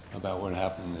 about what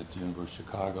happened at the University of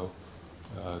Chicago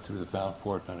through the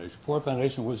Ford Foundation. Ford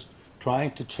Foundation was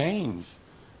trying to change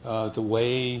the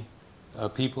way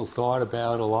people thought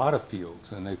about a lot of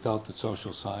fields, and they felt that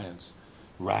social science,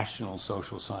 rational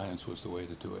social science, was the way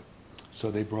to do it.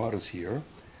 So they brought us here.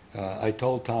 I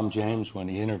told Tom James when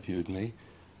he interviewed me,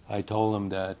 I told him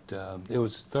that it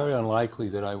was very unlikely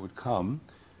that I would come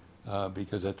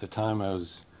because at the time I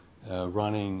was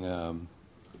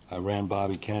I ran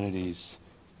Bobby Kennedy's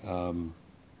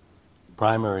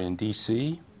primary in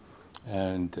D.C.,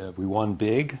 and we won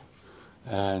big,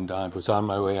 and I was on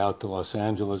my way out to Los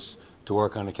Angeles to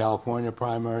work on the California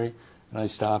primary, and I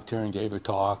stopped here and gave a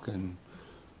talk, and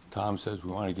Tom says,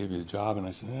 we want to give you the job, and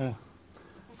I said,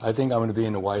 I think I'm going to be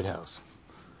in the White House.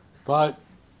 But,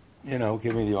 you know,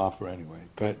 give me the offer anyway.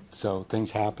 But so things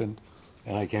happened,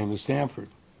 and I came to Stanford.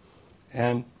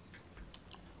 And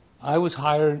I was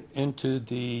hired into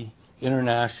the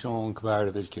International and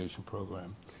Comparative Education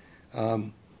program.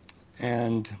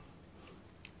 And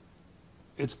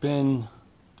it's been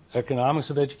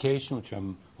economics of education, which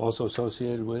I'm also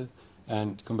associated with,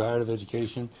 and comparative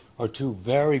education are two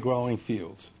very growing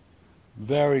fields.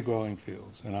 Very growing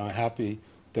fields. And I'm happy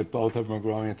that both of them are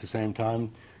growing at the same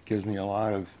time. Gives me a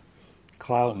lot of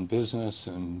clout in business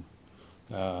and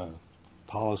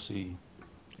policy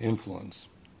influence.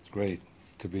 It's great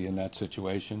to be in that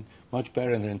situation. Much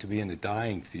better than to be in a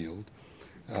dying field.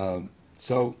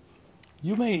 So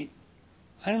you may,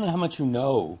 I don't know how much you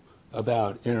know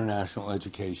about international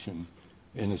education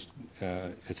in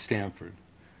at Stanford.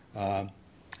 You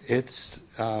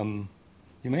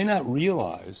may not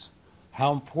realize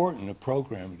how important a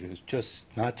program it is,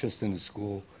 not just in the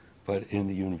school, but in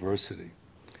the university.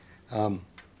 On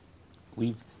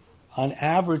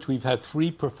average, we've had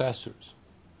 3 professors,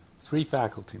 3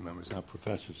 faculty members, not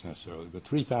professors necessarily, but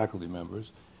 3 faculty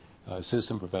members,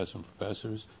 assistant professors and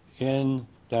professors, in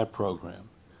that program.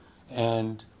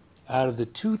 And out of the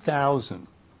 2,000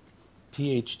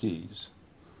 PhDs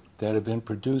that have been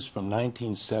produced from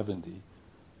 1970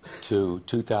 to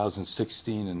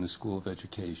 2016 in the School of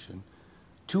Education,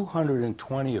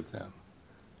 220 of them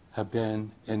have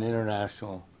been in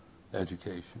international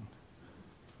education,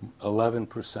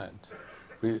 11%.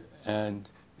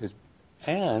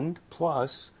 And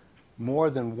plus more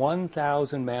than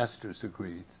 1,000 master's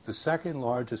degrees, the second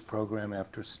largest program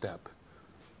after STEP.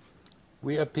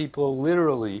 We have people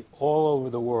literally all over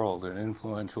the world in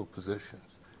influential positions.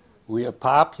 We have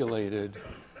populated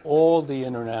all the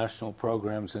international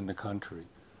programs in the country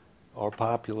are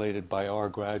populated by our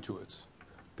graduates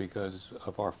because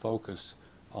of our focus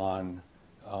on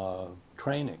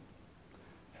training.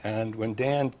 And when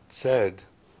Dan said,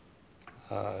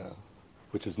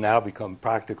 which has now become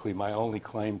practically my only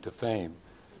claim to fame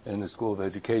in the School of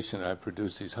Education, I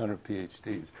produced these 100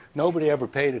 PhDs. Nobody ever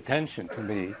paid attention to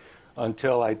me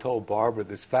until I told Barbara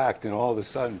this fact, and all of a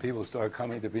sudden people started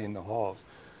coming to me in the halls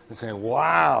and saying,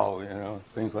 wow, you know,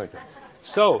 things like that.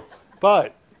 So,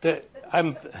 but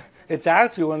it's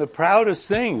actually one of the proudest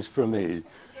things for me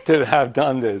to have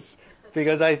done this,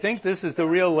 because I think this is the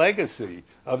real legacy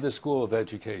of the School of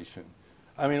Education.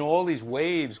 I mean, all these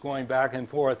waves going back and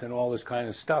forth and all this kind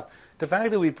of stuff. The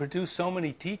fact that we produce so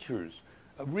many teachers,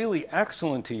 really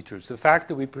excellent teachers, the fact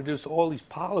that we produce all these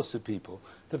policy people,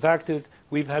 the fact that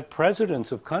we've had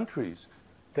presidents of countries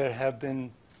that have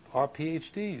been our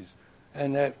PhDs,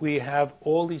 and that we have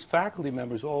all these faculty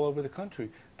members all over the country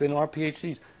been our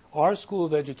PhDs. Our School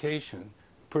of Education,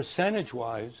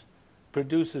 percentage-wise,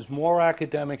 produces more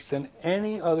academics than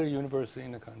any other university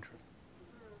in the country.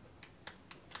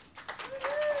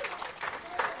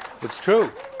 It's true.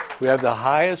 We have the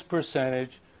highest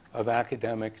percentage of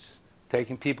academics,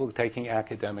 people taking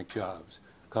academic jobs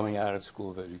coming out of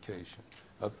School of Education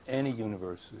of any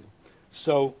university.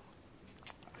 So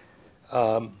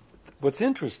what's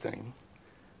interesting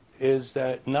is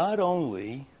that not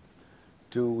only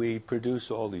do we produce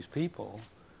all these people,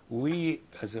 we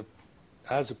as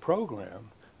a program,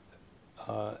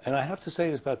 and I have to say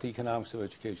this about the economics of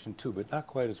education too, but not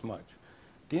quite as much.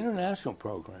 The international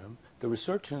program, the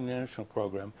research in the international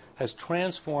program, has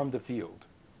transformed the field.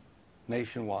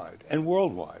 nationwide and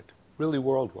worldwide, really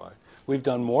worldwide. We've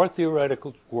done more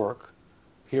theoretical work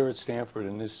here at Stanford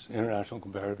in this International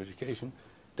Comparative Education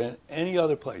than any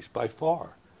other place, by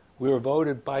far. We were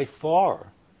voted by far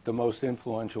the most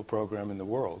influential program in the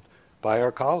world by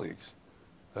our colleagues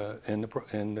in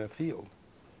the field.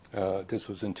 This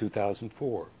was in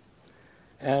 2004.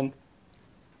 And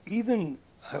even,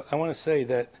 I want to say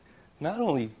that not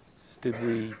only did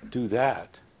we do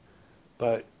that,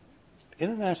 but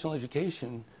international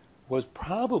education was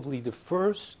probably the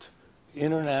first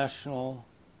international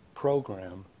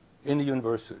program in the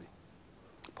university.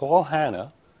 Paul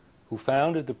Hanna, who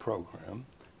founded the program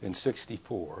in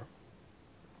 '64,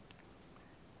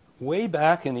 way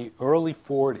back in the early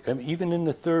 40s, I mean, even in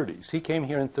the 30s, he came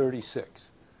here in '36.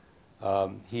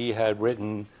 He had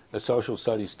written a social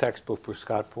studies textbook for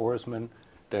Scott Forsman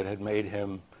that had made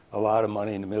him a lot of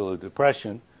money in the middle of the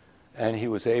Depression, and he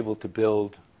was able to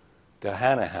build the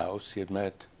Hanna House. He had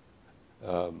met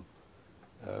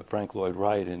Frank Lloyd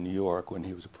Wright in New York when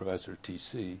he was a professor at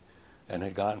TC, and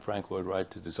had gotten Frank Lloyd Wright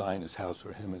to design his house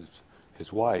for him and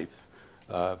his wife.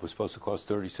 It was supposed to cost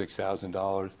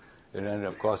 $36,000. It ended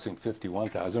up costing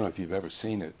 $51,000. I don't know if you've ever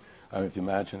seen it. I mean, if you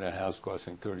imagine a house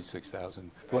costing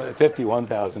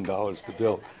 $51,000 to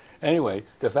build. Anyway,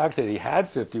 the fact that he had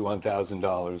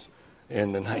 $51,000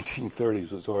 in the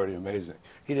 1930s was already amazing.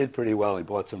 He did pretty well. He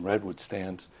bought some redwood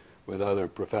stands with other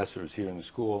professors here in the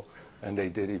school, and they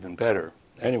did even better.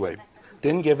 Anyway,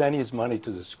 didn't give any of his money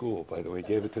to the school, by the way.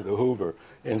 Gave it to the Hoover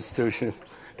Institution.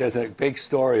 There's a big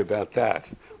story about that,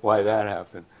 why that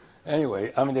happened.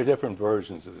 Anyway, I mean, there are different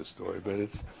versions of the story, but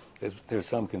there's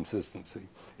some consistency.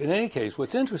 In any case,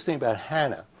 what's interesting about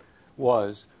Hanna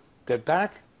was that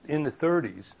back in the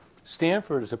 30s,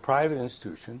 Stanford, as a private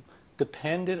institution,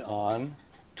 depended on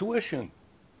tuition.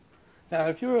 Now,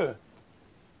 if you're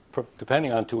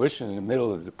depending on tuition in the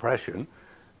middle of the Depression,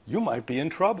 you might be in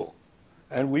trouble.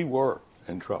 And we were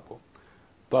in trouble.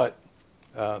 But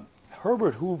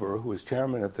Herbert Hoover, who was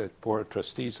chairman of the Board of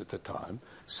Trustees at the time,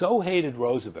 so hated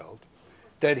Roosevelt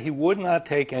that he would not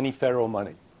take any federal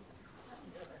money.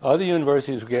 Other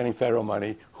universities were getting federal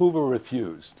money. Hoover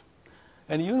refused.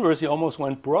 And the university almost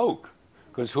went broke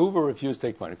because Hoover refused to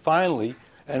take money. Finally,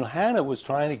 and Hanna was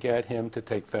trying to get him to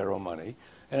take federal money.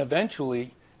 And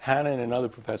eventually, Hanna and another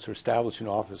professor established an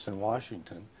office in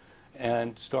Washington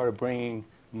and started bringing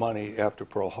money after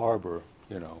Pearl Harbor.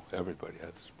 You know, everybody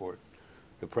had to support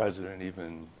the president,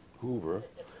 even Hoover.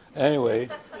 Anyway,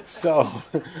 so,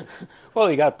 well,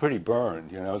 he got pretty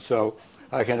burned, you know, so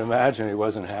I can imagine he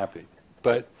wasn't happy.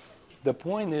 But the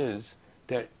point is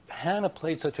that Hanna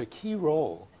played such a key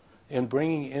role in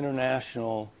bringing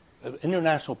international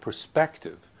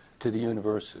perspective to the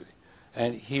university.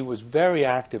 And he was very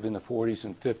active in the 40s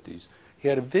and 50s. He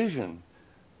had a vision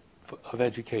of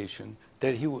education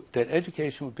that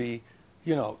education would be,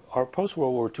 you know, our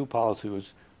post-World War II policy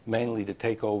was mainly to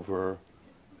take over,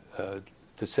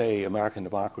 to say American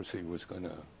democracy was going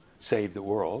to save the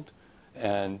world.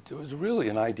 And it was really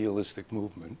an idealistic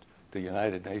movement, the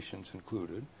United Nations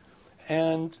included.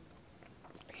 And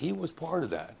he was part of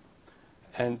that.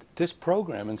 And this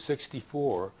program in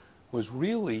 '64 was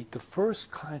really the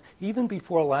first kind, even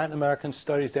before Latin American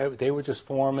studies, they were just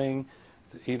forming,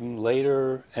 even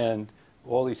later, and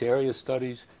all these area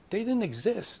studies, they didn't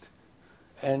exist.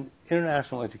 And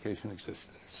international education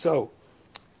existed. So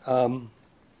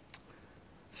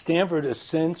Stanford has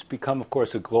since become, of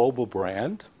course, a global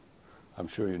brand. I'm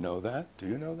sure you know that. Do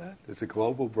you know that? It's a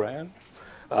global brand.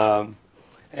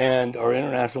 And our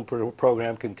international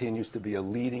program continues to be a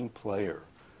leading player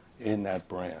in that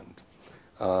brand.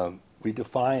 We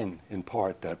define, in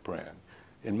part, that brand.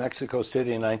 In Mexico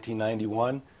City in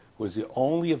 1991 was the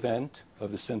only event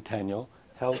of the centennial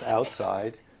held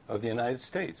outside of the United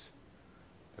States.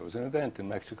 There was an event in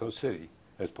Mexico City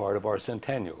as part of our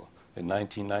centennial in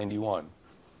 1991.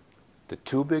 The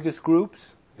two biggest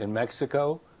groups in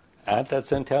Mexico at that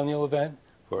centennial event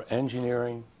were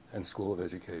engineering and School of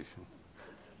Education.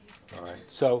 All right.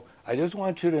 So I just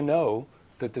want you to know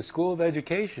that the School of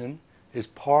Education is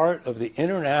part of the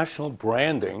international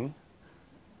branding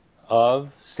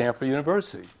of Stanford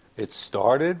University. It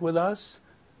started with us,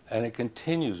 and it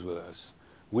continues with us.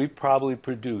 We probably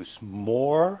produce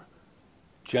more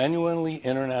genuinely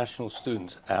international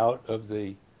students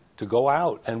to go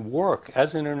out and work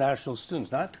as international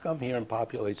students, not to come here and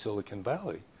populate Silicon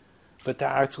Valley, but to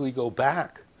actually go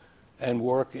back and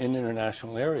work in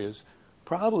international areas,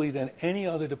 probably than any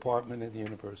other department at the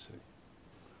university.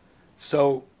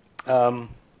 So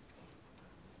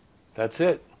that's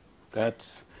it.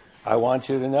 I want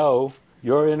you to know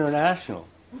you're international.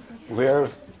 We're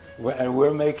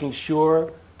making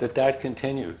sure that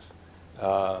continues.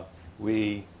 I'm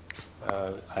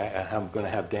going to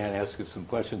have Dan ask us some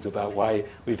questions about why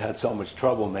we've had so much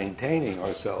trouble maintaining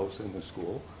ourselves in the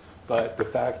school. But the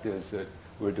fact is that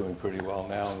we're doing pretty well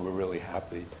now, and we're really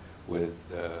happy with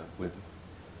the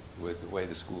way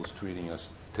the school's treating us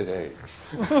today.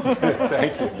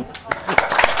 Thank you.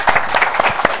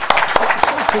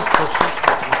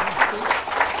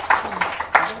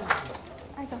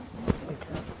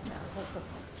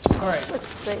 All right.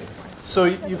 So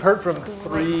you've heard from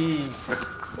 3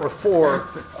 or 4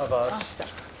 of us.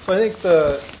 So I think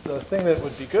the thing that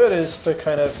would be good is to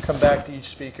kind of come back to each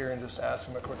speaker and just ask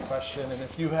them a quick question. And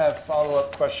if you have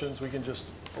follow-up questions, we can just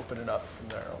open it up from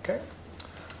there, okay?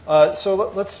 So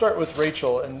let's start with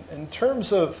Rachel. In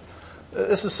terms of,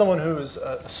 this is someone who is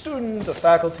a student, a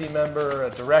faculty member, a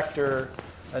director,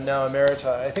 and now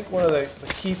Emerita. I think one of the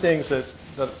key things that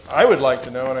I would like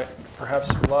to know, and perhaps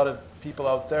a lot of people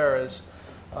out there, is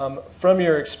from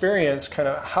your experience, kind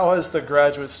of how has the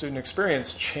graduate student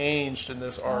experience changed in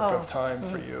this arc of time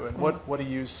for you? And what do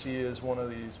you see as one of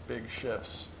these big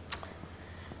shifts?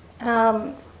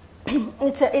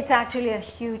 It's actually a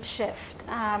huge shift.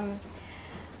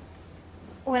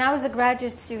 When I was a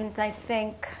graduate student, I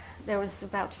think there was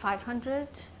about 500.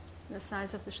 The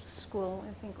size of the school,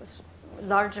 I think, was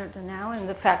larger than now, and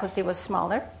the faculty was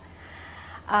smaller.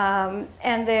 And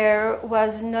there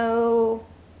was no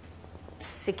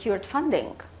secured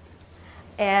funding.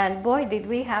 And boy, did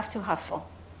we have to hustle.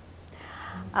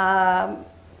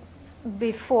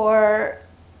 Before,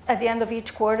 at the end of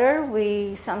each quarter,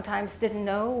 we sometimes didn't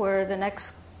know where the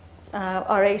next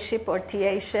RA ship or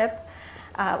TA ship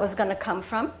was going to come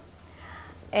from.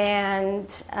 And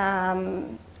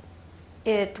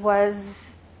it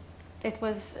was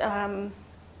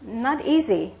not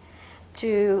easy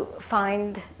to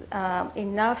find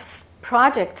enough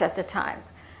projects at the time.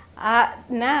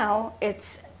 Now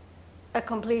it's a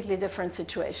completely different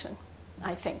situation,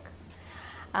 I think.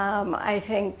 I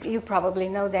think you probably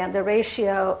know that the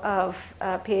ratio of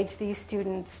PhD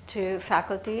students to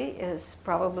faculty is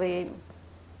probably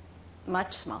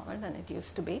much smaller than it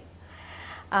used to be.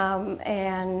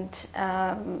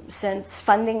 Since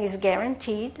funding is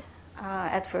guaranteed,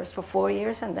 at first for 4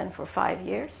 years and then for 5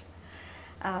 years,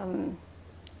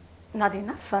 not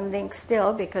enough funding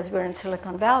still because we're in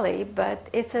Silicon Valley, but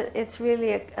it's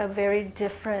really a very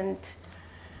different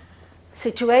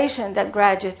situation that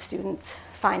graduate students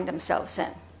find themselves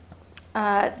in.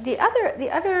 The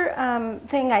other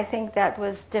thing I think that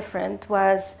was different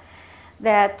was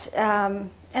that, and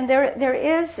there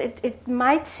is, it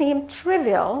might seem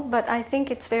trivial, but I think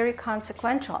it's very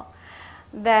consequential,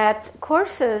 that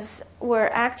courses were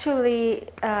actually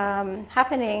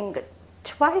happening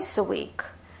twice a week,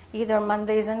 either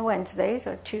Mondays and Wednesdays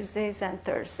or Tuesdays and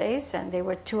Thursdays, and they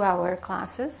were 2-hour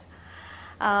classes.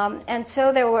 And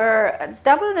so there were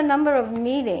double the number of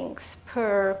meetings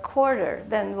per quarter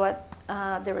than what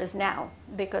there is now,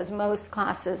 because most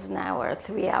classes now are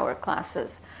 3-hour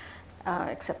classes,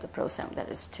 except the pro-sem that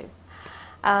is 2.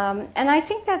 And I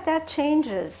think that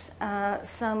changes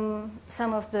some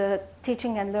of the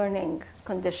teaching and learning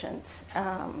conditions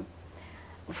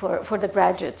for the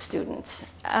graduate students.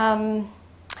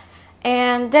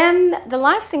 And then the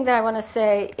last thing that I want to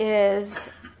say is,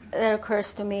 that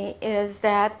occurs to me, is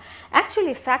that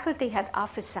actually faculty had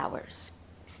office hours.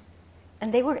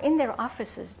 And they were in their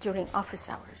offices during office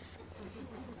hours.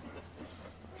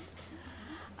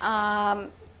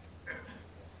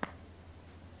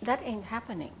 That ain't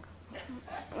happening.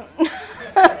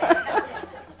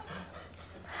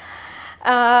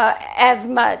 As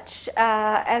much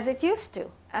as it used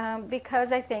to.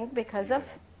 Because I think because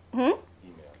of...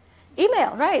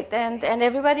 Email, right, and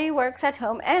everybody works at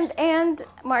home. And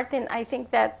Martin, I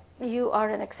think that you are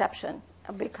an exception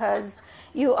because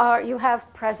you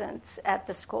have presence at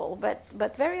the school,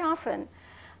 but very often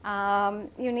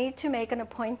you need to make an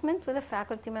appointment with a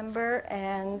faculty member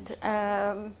and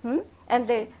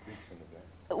they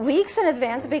weeks in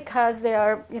advance because they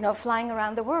are flying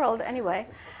around the world anyway.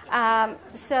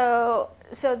 So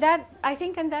that I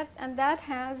think and that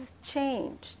has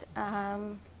changed.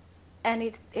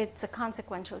 And it's a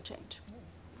consequential change.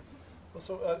 Well,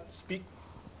 so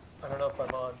I don't know if I'm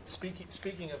on.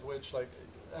 Speaking of which, like,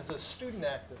 as a student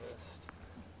activist,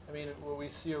 I mean, what we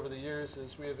see over the years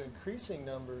is we have increasing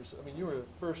numbers. I mean, you were the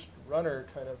first runner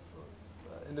kind of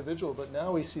individual, but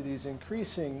now we see these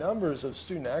increasing numbers of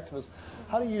student activists.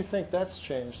 How do you think that's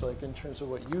changed, like in terms of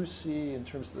what you see, in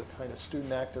terms of the kind of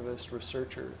student activist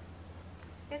researcher?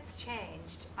 It's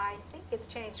changed. I think it's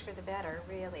changed for the better,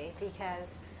 really,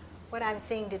 because what I'm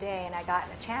seeing today, and I got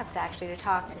a chance actually to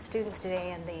talk to students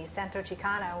today in the Centro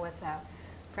Chicano with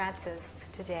Francis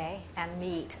today and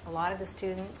meet a lot of the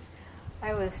students.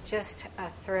 It was just a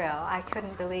thrill. I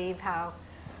couldn't believe how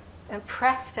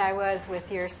impressed I was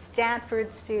with your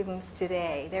Stanford students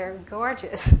today. They're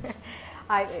gorgeous.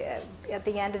 At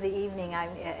the end of the evening,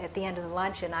 at the end of the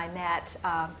luncheon, I met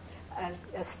a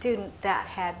student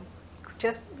that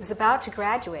was about to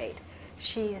graduate.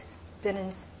 She's been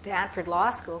in Stanford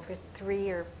Law School for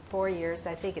 3 or 4 years.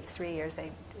 I think it's 3 years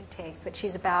it takes, but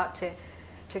she's about to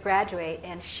graduate,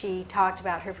 and she talked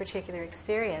about her particular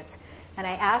experience. And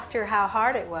I asked her how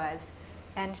hard it was,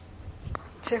 and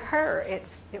to her,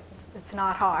 it's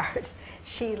not hard.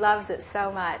 She loves it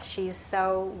so much. She's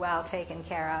so well taken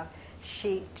care of.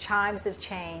 Chimes have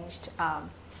changed.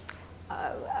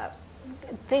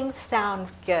 Things sound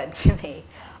good to me.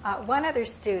 One other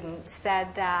student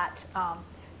said that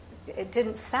it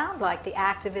didn't sound like the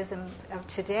activism of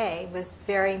today was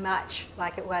very much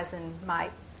like it was in my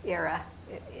era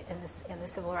in the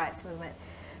civil rights movement.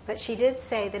 But she did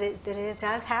say that it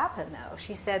does happen, though.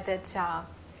 She said that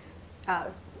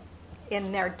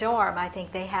in their dorm, I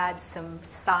think they had some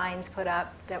signs put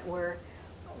up that were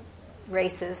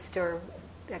racist or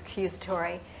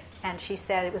accusatory, and she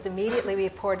said it was immediately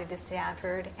reported to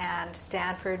Stanford, and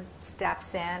Stanford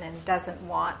steps in and doesn't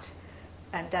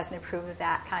approve of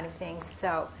that kind of thing.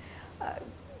 So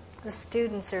the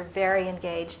students are very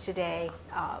engaged today,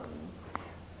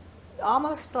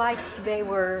 almost like they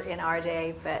were in our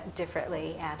day, but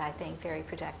differently, and I think very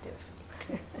productive.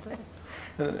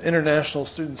 International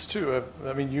students too.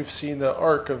 I mean, you've seen the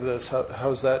arc of this.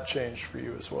 How's that changed for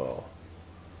you as well?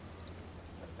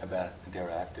 About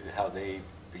how they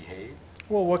behave?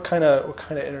 Well, what kind of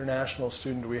international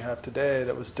student do we have today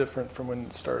that was different from when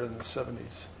it started in the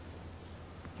 70s?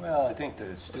 Well, I think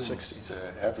the students,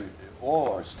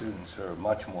 all our students are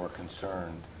much more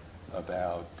concerned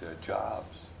about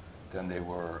jobs than they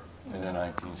were in the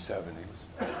 1970s.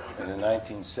 In the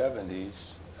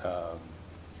 1970s,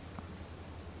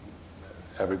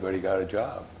 everybody got a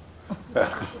job.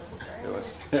 It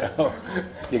was,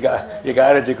 you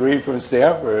got a degree from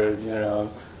Stanford, you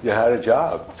had a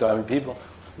job. So I mean,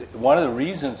 one of the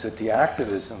reasons that the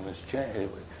activism has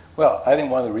changed. Well, I think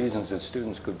one of the reasons that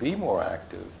students could be more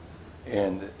active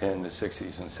in the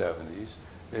 60s and 70s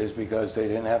is because they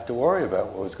didn't have to worry about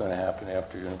what was going to happen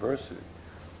after university.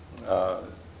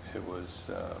 It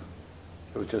was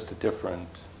just a different.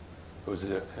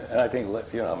 And I think,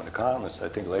 I'm an economist. I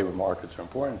think labor markets are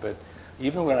important. But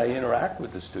even when I interact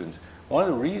with the students, one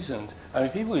of the reasons,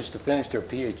 people used to finish their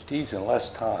PhDs in less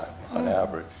time on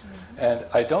average. And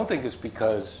I don't think it's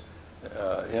because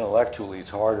intellectually it's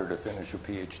harder to finish a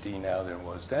PhD now than it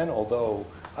was then, although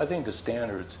I think the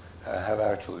standards have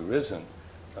actually risen,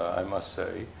 I must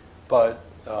say. But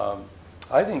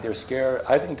I think they're scared.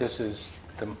 I think this is,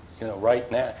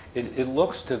 right now, it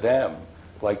looks to them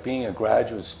like being a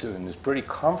graduate student is pretty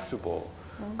comfortable,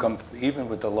 even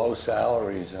with the low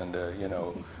salaries and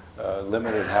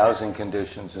limited housing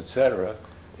conditions, etc.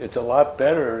 It's a lot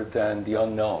better than the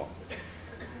unknown.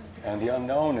 And the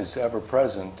unknown is ever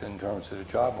present in terms of the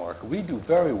job market. We do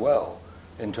very well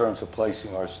in terms of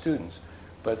placing our students,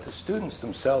 but the students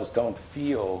themselves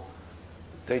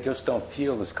they just don't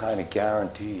feel this kind of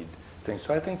guaranteed thing.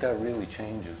 So I think that really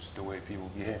changes the way people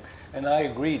behave. And I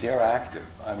agree, they're active.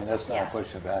 That's not a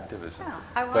question of activism. No,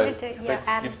 I wanted to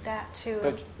add that to.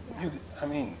 But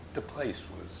the place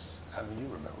was. You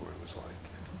remember what it was like.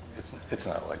 It's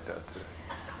not like that today.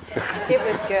 It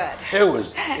was good. It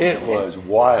was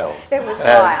wild. It was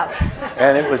wild.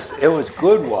 And it was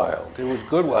good wild. It was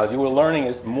good wild. You were learning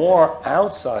it more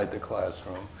outside the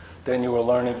classroom than you were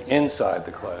learning inside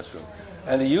the classroom.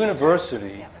 And the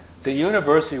university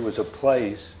was a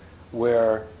place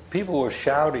where people were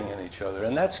shouting at each other,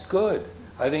 and that's good.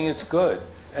 I think it's good.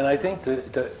 And I think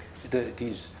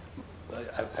these,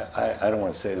 I don't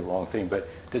want to say the wrong thing, but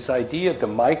this idea of the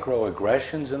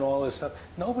microaggressions and all this stuff,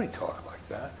 nobody talked like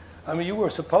that. You were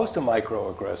supposed to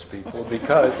microaggress people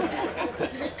because,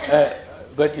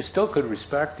 but you still could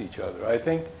respect each other. I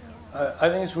think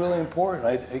it's really important.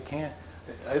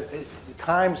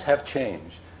 Times have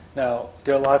changed. Now,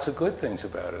 there are lots of good things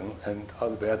about it and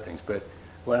other bad things, but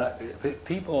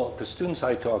the students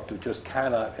I talk to just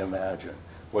cannot imagine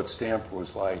what Stanford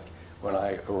was like when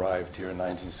I arrived here in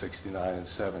 1969 and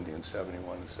 70 and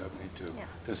 71 and 72. Yeah.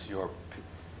 This is your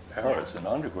era as an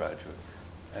undergraduate.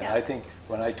 And I think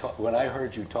when I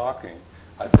heard you talking,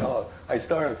 I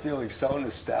started feeling so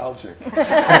nostalgic.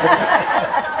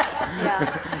 Yeah,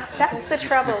 that's the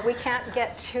trouble. We can't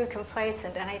get too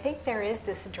complacent, and I think there is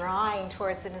this drawing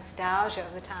towards the nostalgia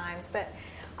of the times, but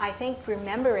I think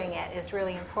remembering it is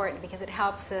really important because it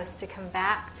helps us to come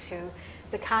back to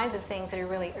the kinds of things that are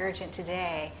really urgent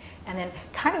today. And then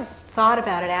kind of thought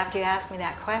about it after you asked me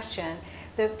that question.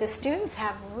 The students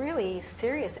have really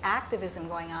serious activism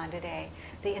going on today.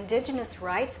 The indigenous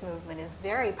rights movement is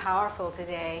very powerful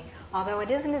today, although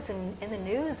it isn't as in the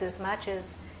news as much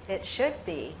as it should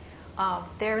be.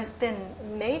 There's been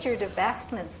major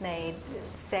divestments made,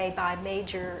 say, by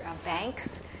major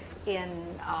banks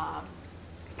in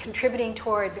contributing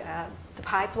toward the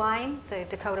pipeline, the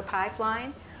Dakota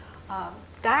pipeline.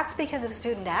 That's because of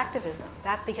student activism.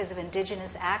 That's because of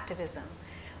indigenous activism.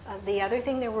 The other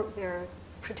thing they're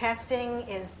protesting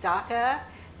is DACA,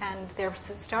 and they're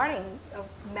starting,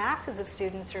 masses of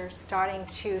students are starting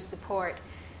to support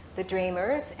the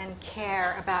Dreamers and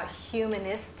care about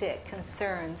humanistic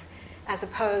concerns as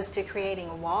opposed to creating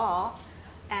a wall.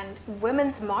 And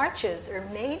women's marches are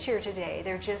major today.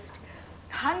 They're just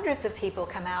hundreds of people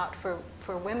come out for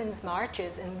women's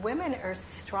marches, and women are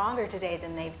stronger today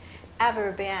than they've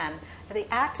ever been.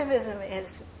 The activism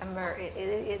is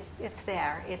it's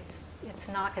there. It's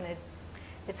not going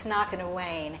to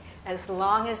wane. As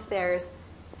long as there's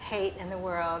hate in the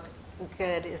world,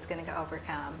 good is going to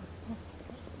overcome.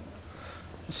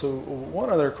 So one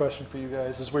other question for you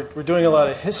guys is we're doing a lot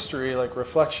of history, like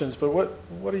reflections, but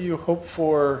what do you hope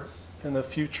for in the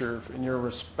future in your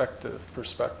respective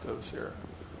perspectives here?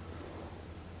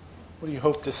 What do you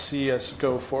hope to see us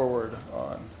go forward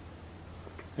on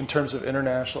in terms of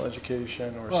international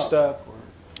education or STEP or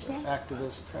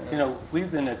activist? You know,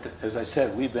 we've been as I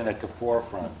said, we've been at the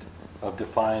forefront of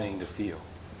defining the field.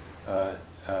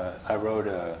 I wrote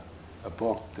a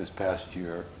book this past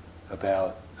year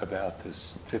about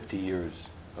this 50 years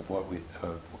of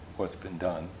what's been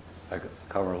done. I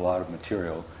cover a lot of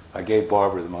material. I gave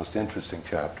Barbara the most interesting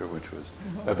chapter, which was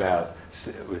about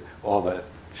all the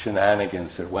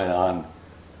shenanigans that went on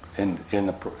in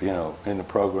the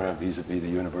program vis-a-vis the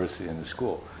university and the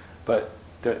school. But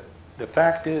the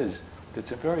fact is,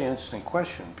 it's a very interesting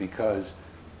question because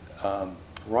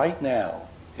right now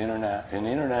in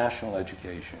international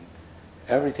education,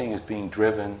 everything is being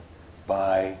driven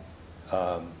by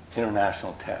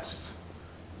international tests.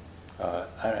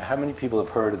 How many people have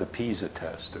heard of the PISA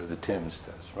test or the TIMSS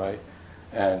test, right?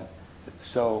 And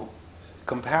so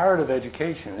comparative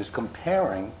education is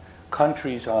comparing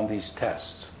countries on these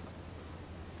tests.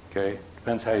 Okay?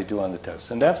 Depends how you do on the tests.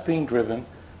 And that's being driven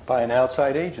by an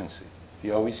outside agency, the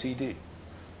OECD,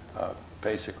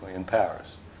 basically in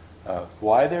Paris.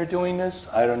 Why they're doing this,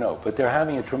 I don't know. But they're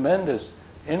having a tremendous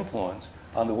influence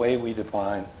on the way we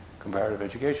define comparative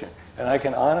education. And I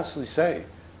can honestly say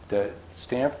that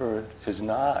Stanford is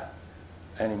not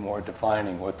anymore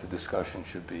defining what the discussion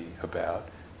should be about.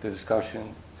 The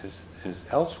discussion is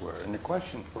elsewhere. And the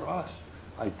question for us,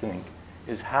 I think,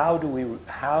 is how do we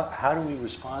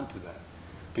respond to that?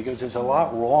 Because there's a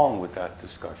lot wrong with that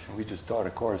discussion. We just taught,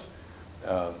 of course,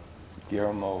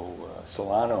 Guillermo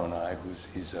Solano and I,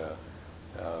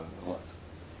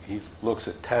 he looks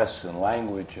at tests and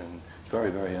language, and it's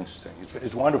very, very interesting.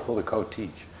 It's wonderful to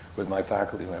co-teach with my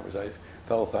faculty members,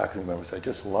 fellow faculty members. I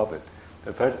just love it,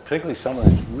 particularly someone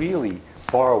that's really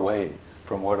far away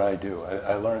from what I do.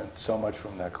 I learned so much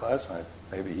from that class, and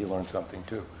maybe he learned something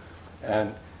too.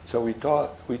 And so we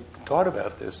thought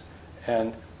about this,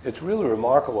 and it's really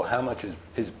remarkable how much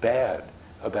is bad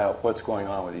about what's going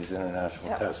on with these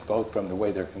international tests, both from the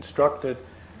way they're constructed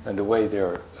and the way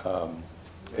they're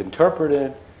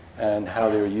interpreted and how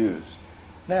they're used.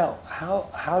 Now,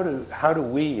 how do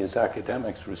we as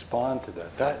academics respond to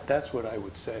that? That's what I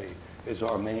would say is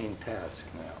our main task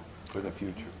now for the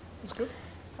future. That's good.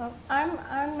 Well,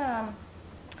 I'm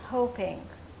hoping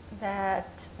that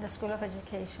the School of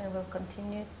Education will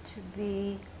continue to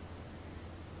be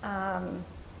a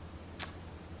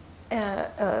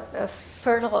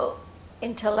fertile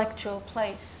intellectual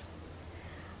place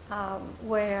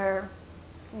where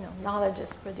knowledge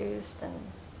is produced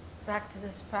and practice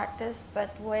is practiced,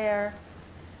 but where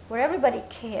everybody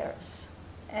cares.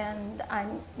 And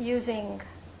I'm using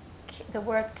the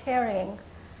word caring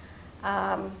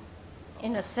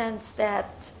in a sense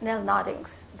that Nell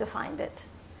Noddings defined it.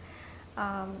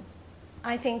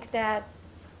 I think that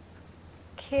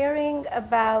caring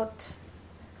about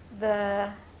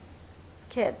the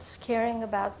kids, caring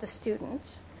about the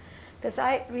students, because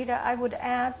Rita, I would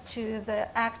add to the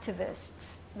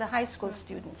activists, the high school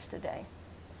students today.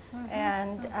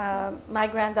 And my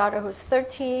granddaughter, who's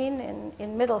 13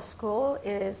 in middle school,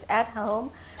 is at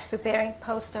home preparing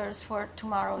posters for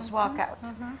tomorrow's walkout.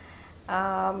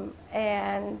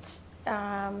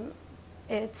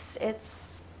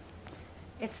 It's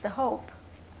the hope,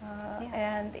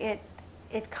 and it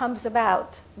comes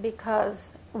about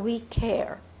because we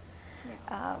care.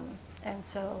 And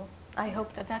so I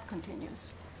hope that that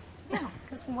continues. Yeah,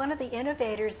 because one of the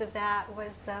innovators of that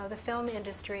was the film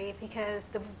industry, because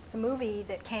the movie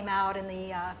that came out in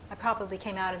the, probably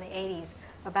came out in the 80s,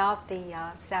 about the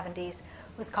 70s,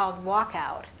 was called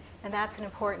Walkout. And that's an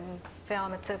important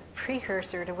film. It's a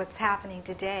precursor to what's happening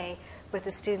today with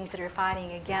the students that are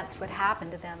fighting against what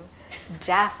happened to them.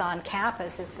 Death on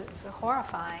campus is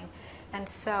horrifying. And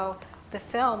so the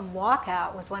film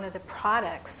Walkout was one of the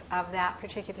products of that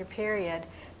particular period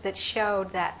that showed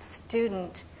that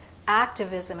student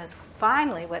activism is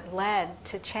finally what led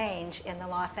to change in the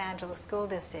Los Angeles school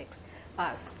districts,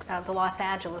 the Los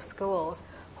Angeles schools,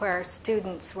 where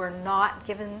students were not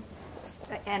given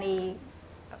any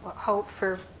hope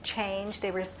for change.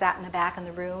 They were sat in the back of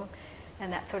the room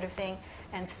and that sort of thing.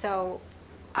 And so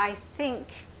I think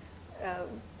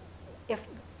if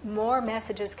more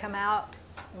messages come out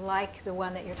like the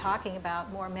one that you're talking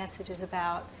about, more messages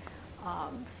about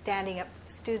standing up,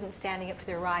 students standing up for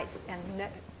their rights and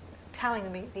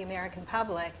telling the American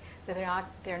public that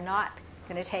they're not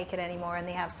going to take it anymore and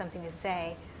they have something to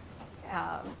say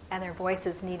and their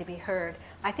voices need to be heard.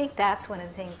 I think that's one of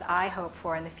the things I hope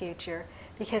for in the future,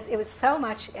 because it was so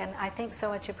much, and I think so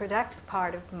much a productive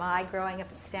part of my growing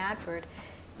up at Stanford,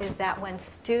 is that when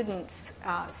students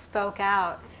spoke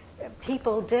out,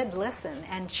 people did listen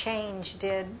and change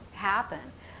did happen.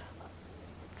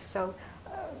 So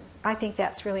I think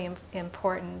that's really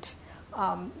important.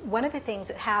 One of the things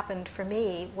that happened for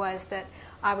me was that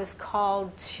I was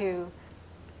called to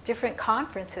different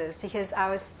conferences because I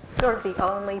was sort of the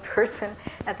only person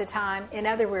at the time. In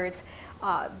other words,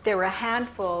 there were a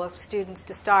handful of students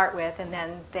to start with, and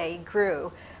then they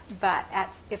grew. But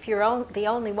if you're the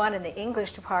only one in the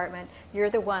English department, you're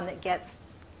the one that gets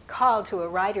called to a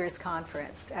writers'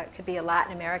 conference. It could be a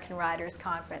Latin American writers'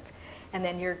 conference. And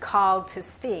then you're called to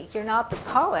speak. You're not the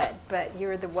poet, but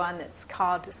you're the one that's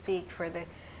called to speak for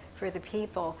the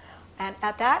people. And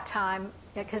at that time,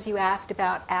 because you asked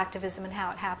about activism and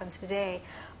how it happens today,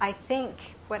 I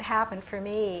think what happened for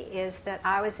me is that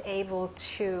I was able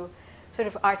to sort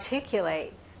of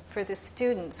articulate for the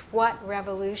students what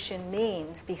revolution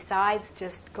means besides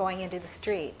just going into the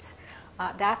streets.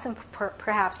 That's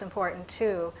perhaps important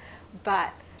too,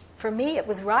 but for me it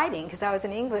was writing, because I was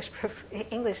an English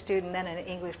student then an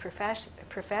English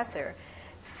professor.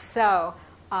 So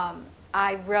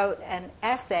I wrote an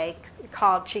essay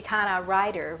called Chicana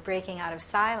Writer, Breaking Out of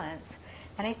Silence,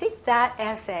 and I think that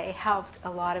essay helped a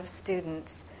lot of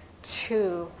students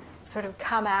to sort of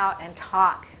come out and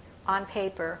talk on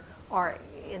paper or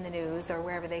in the news or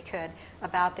wherever they could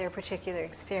about their particular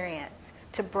experience,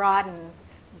 to broaden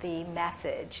the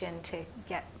message and to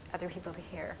get other people to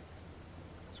hear.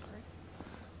 That's great.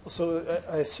 Well, so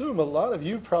I assume a lot of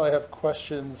you probably have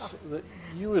questions that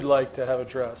you would like to have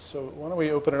addressed. So why don't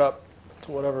we open it up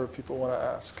to whatever people want to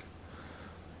ask.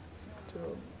 Do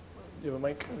you have a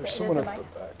mic? There's someone at the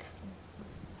back.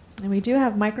 And we do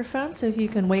have microphones, so if you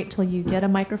can wait till you get a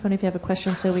microphone if you have a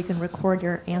question, so we can record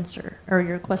your answer or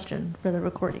your question for the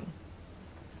recording.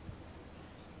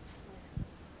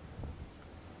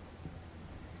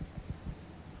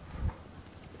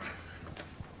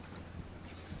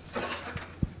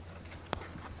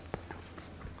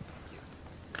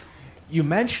 You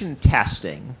mentioned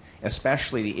testing,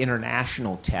 especially the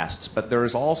international tests, but there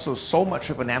is also so much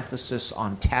of an emphasis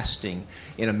on testing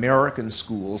in American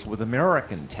schools with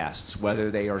American tests, whether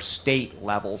they are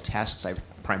state-level tests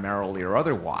primarily or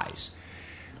otherwise.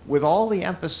 With all the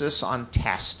emphasis on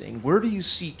testing, where do you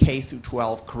see K through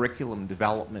 12 curriculum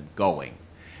development going?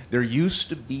 There used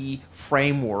to be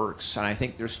frameworks, and I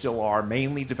think there still are,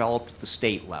 mainly developed at the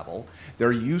state level.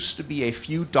 There used to be a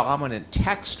few dominant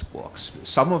textbooks,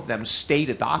 some of them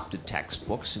state-adopted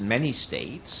textbooks in many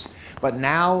states. But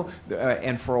now,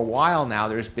 and for a while now,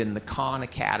 there's been the Khan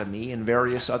Academy and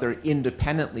various other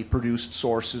independently produced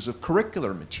sources of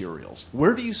curricular materials.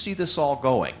 Where do you see this all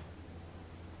going?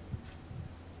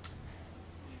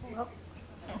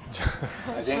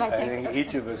 I think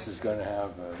each of us is going to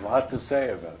have a lot to say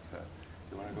about that.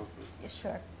 You want to go first?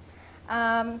 Sure.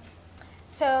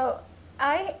 So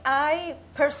I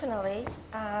personally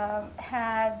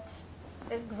had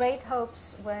great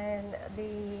hopes when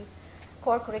the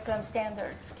core curriculum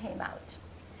standards came out,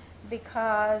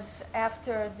 because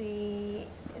after the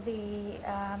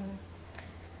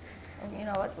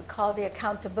what we call the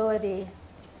accountability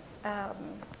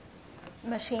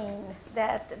machine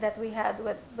that we had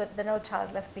with the No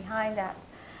Child Left Behind Act,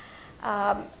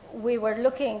 we were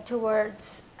looking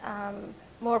towards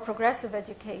more progressive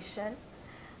education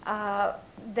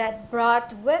that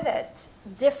brought with it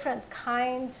different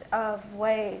kinds of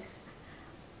ways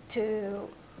to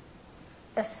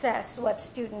assess what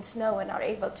students know and are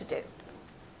able to do.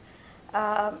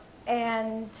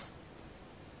 And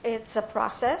it's a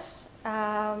process.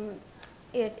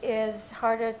 It is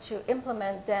harder to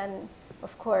implement than,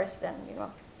 of course, than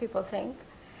people think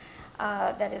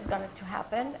that is going to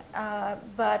happen.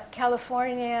 But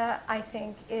California, I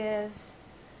think, is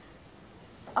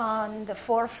on the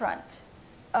forefront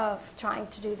of trying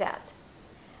to do that,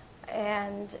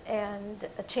 and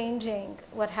changing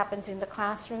what happens in the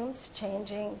classrooms,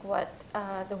 changing what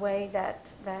the way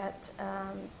that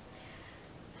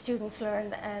students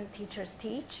learn and teachers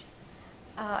teach,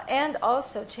 and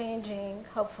also changing,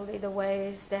 hopefully, the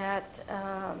ways that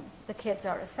the kids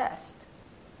are assessed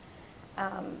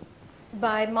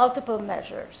by multiple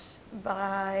measures,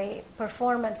 by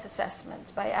performance assessments,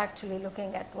 by actually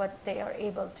looking at what they are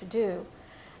able to do,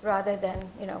 rather than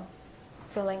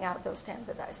filling out those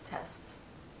standardized tests.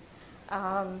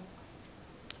 And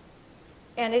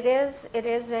it is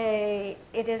a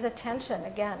tension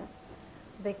again,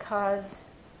 because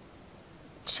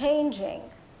turning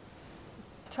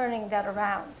that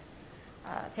around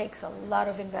takes a lot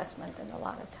of investment and a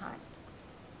lot of time.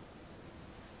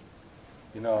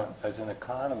 As an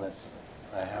economist,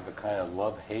 I have a kind of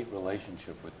love-hate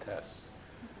relationship with tests.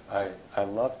 I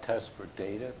love tests for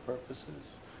data purposes,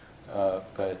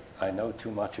 but I know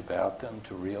too much about them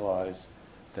to realize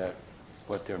that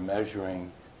what they're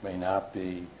measuring may not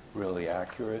be really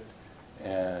accurate,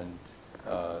 and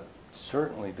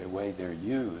certainly the way they're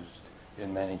used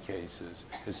in many cases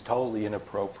is totally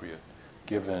inappropriate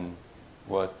given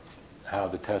how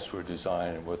the tests were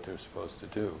designed and what they're supposed to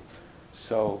do.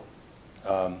 So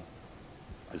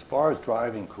as far as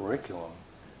driving curriculum,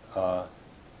 I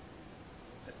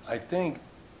think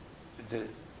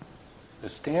the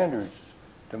standards,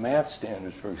 the math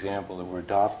standards, for example, that were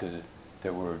adopted,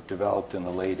 that were developed in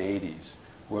the late 80s,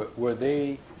 were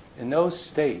they, in those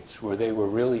states where they were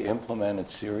really implemented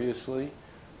seriously,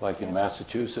 like in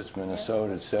Massachusetts,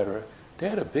 Minnesota, et cetera, they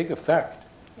had a big effect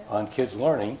on kids'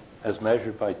 learning, as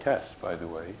measured by tests, by the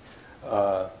way.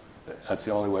 That's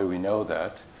the only way we know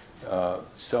that.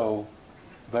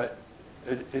 But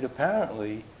it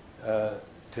apparently,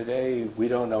 today, we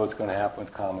don't know what's going to happen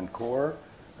with Common Core,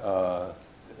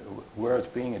 where it's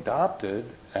being adopted,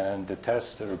 and the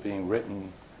tests that are being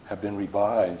written have been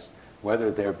revised.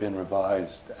 Whether they've been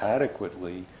revised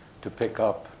adequately to pick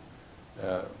up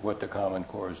what the Common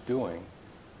Core is doing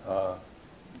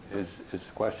is a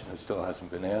question that still hasn't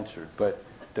been answered. But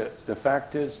the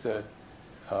fact is that,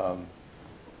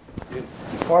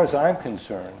 as far as I'm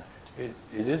concerned, it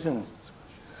isn't,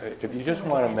 if you just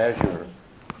want to measure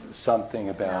something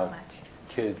about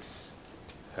kids'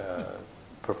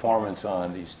 performance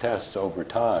on these tests over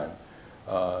time,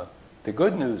 the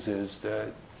good news is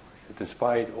that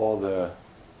despite all the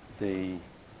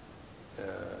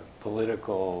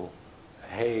political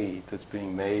hay that's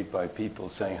being made by people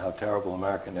saying how terrible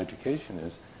American education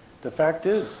is, the fact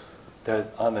is that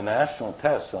on the national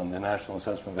tests, on the National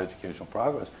Assessment of Educational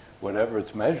Progress, whatever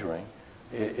it's measuring,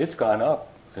 it's gone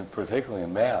up, and particularly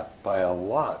in math, by a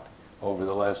lot over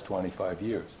the last 25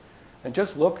 years. And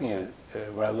just looking at,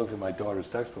 when I looked at my daughter's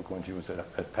textbook when she was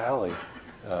at Pali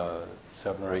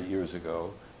 7 or 8 years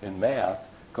ago in math,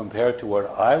 compared to what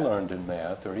I learned in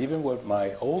math, or even what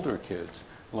my older kids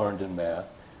learned in math,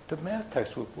 the math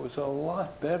textbook was a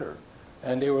lot better.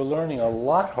 And they were learning a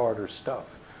lot harder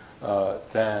stuff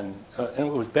and it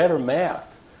was better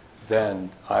math than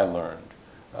I learned,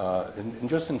 and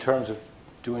just in terms of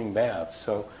doing math.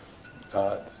 So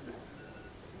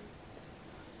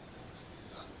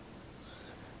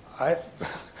I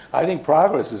think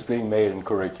progress is being made in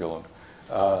curriculum,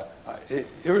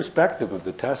 irrespective of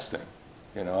the testing.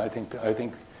 I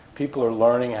think people are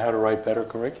learning how to write better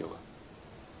curricula.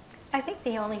 I think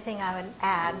the only thing I would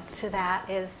add to that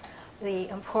is the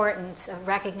importance of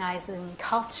recognizing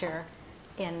culture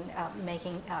in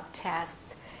making up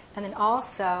tests, and then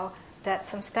also that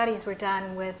some studies were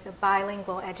done with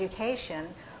bilingual education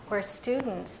where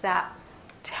students that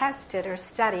tested or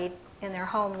studied in their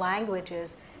home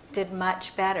languages did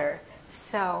much better.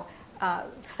 So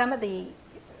some of the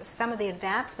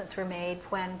advancements were made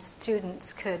when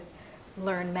students could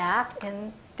learn math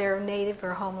in their native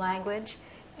or home language,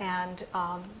 and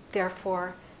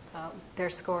therefore their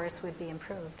scores would be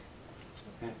improved.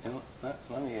 And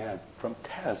let me add, from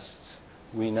tests,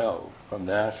 we know from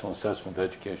the National Assessment of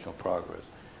Educational Progress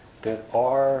that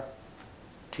our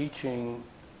teaching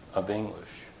of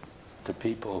English to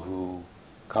people who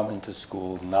come into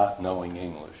school not knowing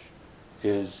English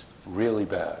is really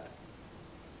bad.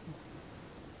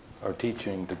 Our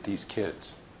teaching that these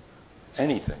kids,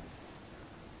 anything,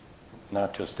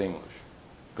 not just English,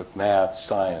 but math,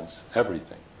 science,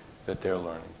 everything that they're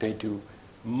learning. They do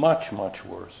much, much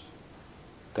worse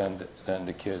than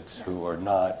the kids who are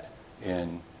not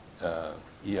in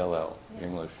ELL,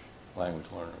 English Language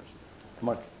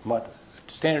Learners. Much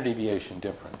standard deviation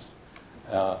difference.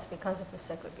 It's because of the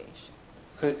segregation.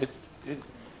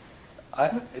 I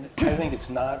think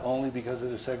it's not only because of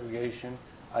the segregation.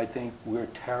 I think we're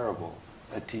terrible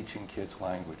at teaching kids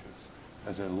languages.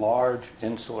 As a large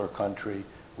insular country,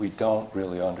 we don't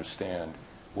really understand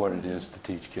what it is to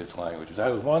teach kids languages. I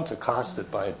was once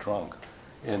accosted by a drunk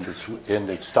in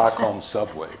the Stockholm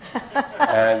subway,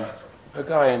 and a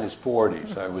guy in his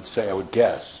 40s, I would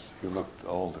guess, he looked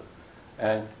older,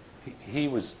 and he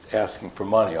was asking for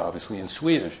money, obviously, in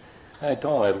Swedish. And I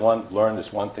told him I'd learned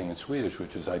this one thing in Swedish,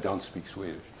 which is I don't speak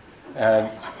Swedish. And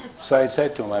so I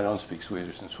said to him, I don't speak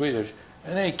Swedish in Swedish.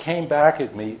 And then he came back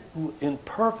at me in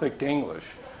perfect English.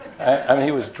 I mean,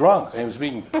 he was drunk, and he was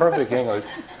speaking perfect English.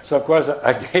 So, of course,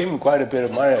 I gave him quite a bit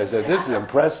of money. I said, this is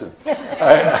impressive.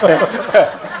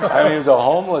 I mean, he was a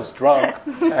homeless drunk,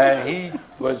 and he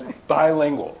was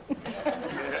bilingual.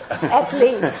 At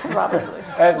least, probably.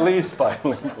 At least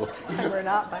bilingual. We're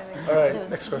not bilingual. All right,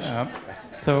 next question.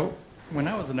 So when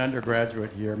I was an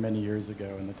undergraduate here many years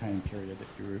ago in the time period that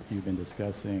you've been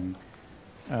discussing,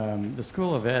 the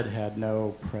School of Ed had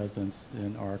no presence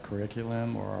in our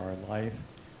curriculum or our life.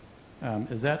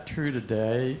 Is that true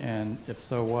today? And if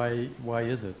so, why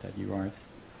is it that you aren't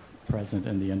present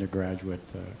in the undergraduate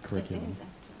curriculum?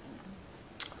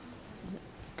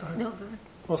 Go ahead. No, go ahead.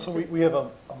 Well, so we have a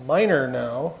minor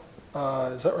now.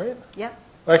 Is that right? Yep.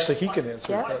 Actually, he can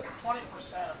answer Yeah. that.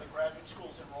 20% of the graduate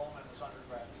school's enrollment is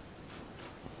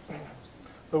undergraduate.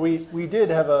 But we did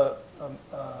have a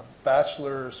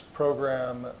bachelor's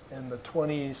program in the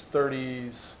 20s,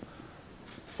 30s,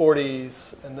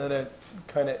 40s, and then it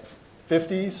kind of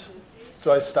 50s.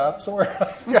 Do I stop somewhere?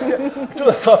 I feel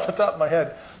that's off the top of my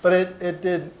head. But it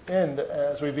did end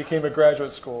as we became a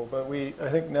graduate school. But I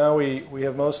think now we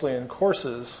have mostly in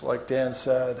courses, like Dan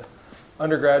said,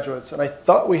 undergraduates. And I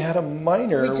thought we had a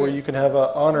minor where you can have an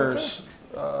honors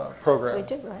program. We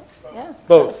did, right? Yeah.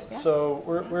 Both. Yeah. So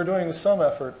we're doing some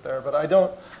effort there. But I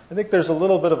think there's a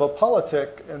little bit of a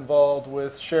politic involved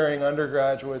with sharing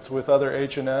undergraduates with other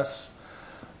H&S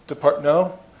departments.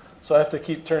 No? So I have to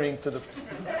keep turning to the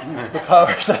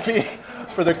powers that be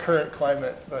for the current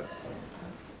climate. But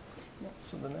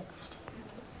so the next.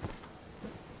 I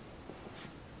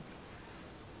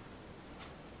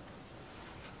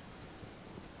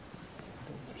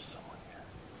think there's someone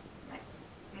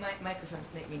here.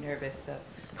 Microphones make me nervous. So,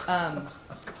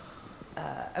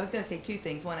 I was going to say two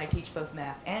things. One, I teach both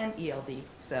math and ELD,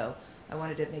 so I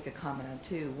wanted to make a comment on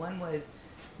two. One was,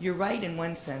 you're right in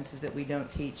one sense, is that we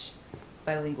don't teach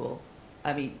bilingual.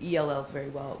 I mean, ELL very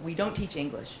well. We don't teach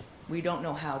English. We don't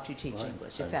know how to teach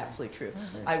English. It's absolutely true.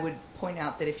 I would point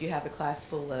out that if you have a class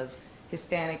full of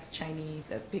Hispanics,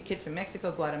 Chinese, kids from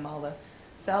Mexico, Guatemala,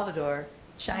 Salvador,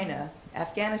 China,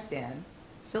 Afghanistan,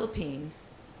 Philippines,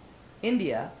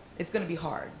 India, it's going to be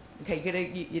hard. Okay,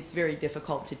 it's very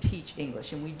difficult to teach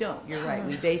English, and we don't. You're right.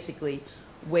 We basically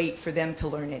wait for them to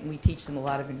learn it, and we teach them a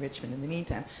lot of enrichment in the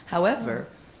meantime. However,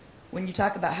 when you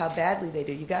talk about how badly they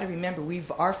do, you got to remember we've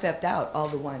RFEP'd out all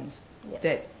the ones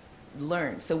that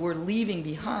learn. So we're leaving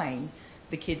behind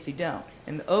the kids who don't.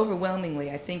 And overwhelmingly,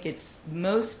 I think it's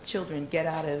most children get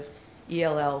out of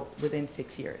ELL within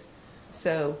 6 years.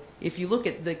 So if you look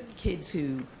at the kids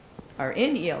who are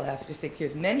in ELL after 6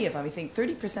 years, many of them, I think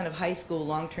 30% of high school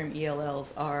long-term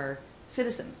ELLs are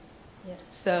citizens. Yes.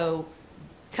 So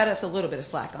cut us a little bit of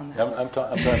slack on that. I'm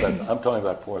talking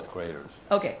about fourth graders.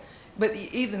 Okay. But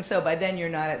even so, by then you're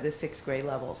not at the 6th grade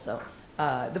level. So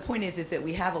the point is that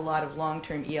we have a lot of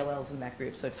long-term ELLs in that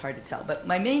group, so it's hard to tell. But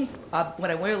my main,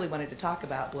 what I really wanted to talk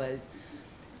about was,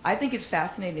 I think it's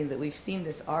fascinating that we've seen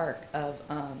this arc of,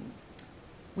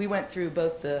 we went through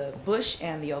both the Bush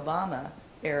and the Obama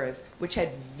eras, which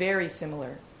had very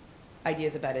similar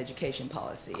ideas about education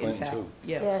policy. Clinton in fact, too.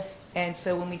 yeah. Yes. And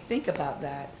so when we think about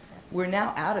that, we're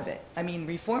now out of it. I mean,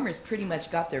 reformers pretty much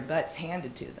got their butts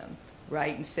handed to them,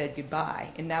 right, and said goodbye.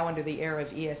 And now under the era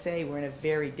of ESA, we're in a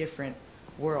very different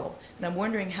world. And I'm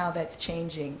wondering how that's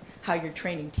changing, how you're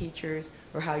training teachers,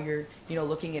 or how you're,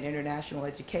 looking at international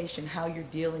education, how you're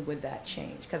dealing with that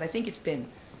change. Because I think it's been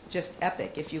just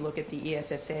epic if you look at the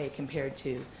ESSA compared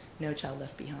to No Child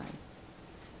Left Behind.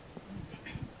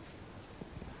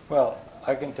 Well,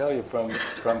 I can tell you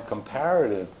from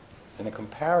comparative, in a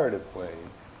comparative way,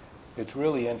 it's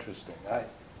really interesting.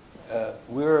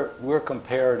 We're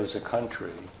compared as a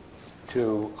country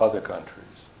to other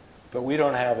countries, but we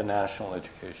don't have a national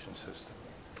education system.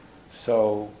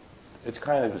 So it's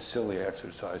kind of a silly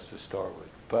exercise to start with.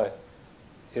 But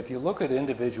if you look at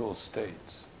individual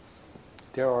states,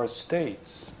 there are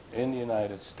states in the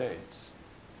United States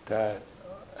that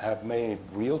have made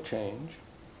real change,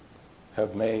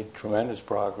 have made tremendous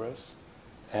progress,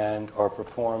 and are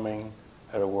performing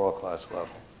at a world-class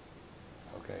level.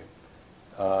 Okay,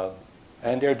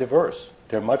 and they're diverse.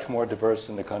 They're much more diverse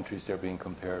than the countries they're being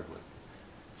compared with.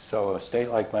 So a state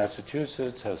like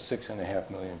Massachusetts has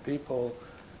 6.5 million people.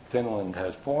 Finland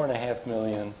has 4.5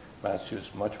 million. Massachusetts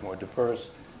is much more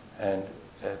diverse, and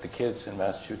the kids in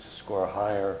Massachusetts score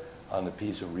higher on the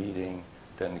PISA reading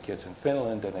than the kids in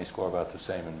Finland, and they score about the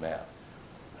same in math.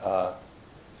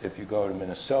 If you go to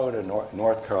Minnesota,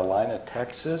 North Carolina,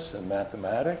 Texas in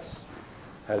mathematics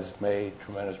has made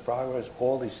tremendous progress.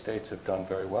 All these states have done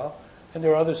very well, and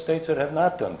there are other states that have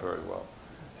not done very well.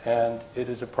 And it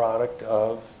is a product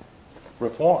of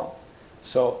reform.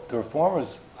 So the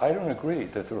reformers, I don't agree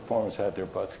that the reformers had their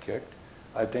butts kicked.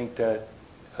 I think that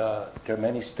there are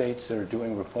many states that are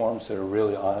doing reforms that are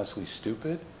really honestly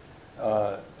stupid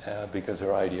because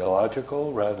they're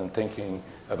ideological rather than thinking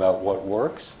about what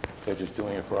works. They're just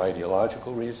doing it for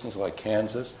ideological reasons, like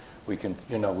Kansas. We can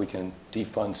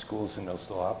defund schools and they'll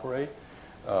still operate.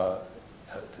 Other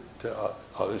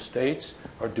states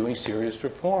are doing serious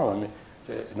reform. I mean,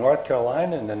 North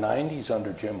Carolina in the 90s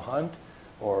under Jim Hunt,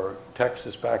 or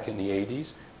Texas back in the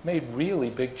 80s, made really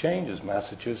big changes.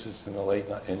 Massachusetts in the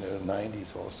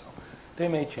 90s also. They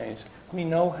made changes. We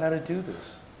know how to do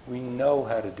this. We know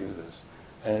how to do this.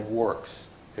 And it works.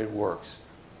 It works.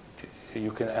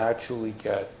 You can actually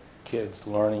get kids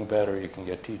learning better. You can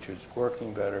get teachers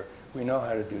working better. We know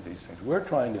how to do these things. We're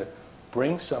trying to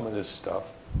bring some of this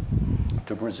stuff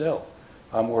to Brazil.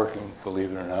 I'm working,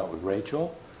 believe it or not, with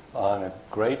Rachel on a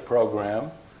great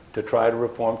program to try to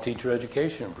reform teacher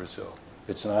education in Brazil.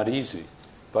 It's not easy,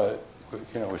 but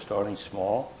we're starting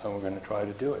small and we're going to try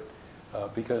to do it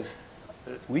because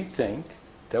we think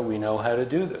that we know how to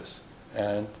do this,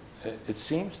 and it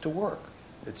seems to work.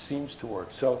 It seems to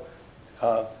work. So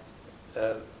I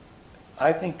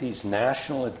think these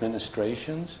national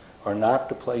administrations are not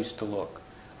the place to look.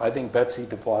 I think Betsy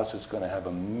DeVos is going to have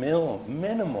a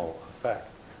minimal effect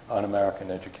on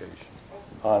American education,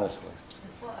 honestly.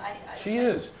 Well, She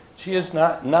is. She is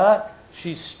not,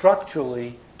 she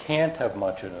structurally can't have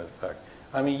much of an effect.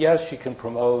 I mean, yes, she can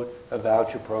promote a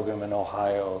voucher program in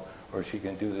Ohio, or she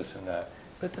can do this and that,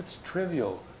 but that's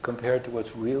trivial compared to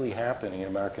what's really happening in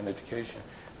American education.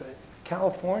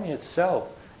 California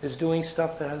itself is doing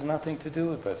stuff that has nothing to do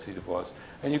with Betsy DeVos.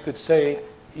 And you could say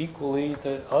equally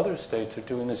that other states are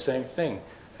doing the same thing.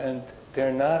 And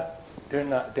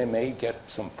they may get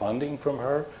some funding from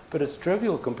her, but it's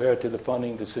trivial compared to the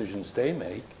funding decisions they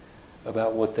make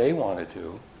about what they want to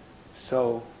do.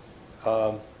 So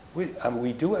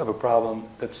we do have a problem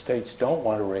that states don't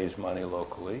want to raise money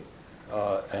locally,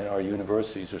 and our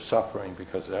universities are suffering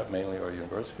because of that, mainly our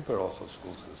universities, but also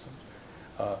school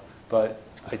systems. But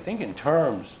I think in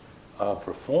terms of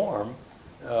reform,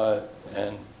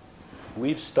 and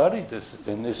we've studied this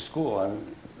in this school. I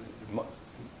mean,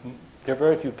 there are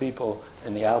very few people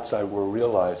in the outside world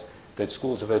realize that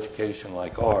schools of education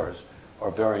like ours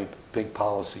are very big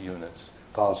policy units,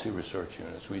 policy research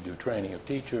units. We do training of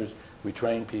teachers, we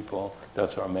train people,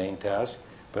 that's our main task.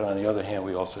 But on the other hand,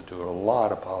 we also do a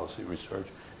lot of policy research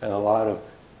and a lot of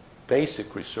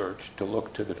basic research to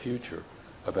look to the future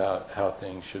about how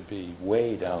things should be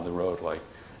way down the road, like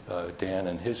Dan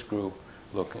and his group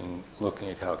looking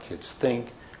at how kids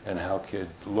think and how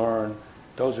kids learn.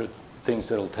 Those are things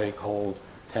that'll take hold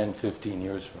 10, 15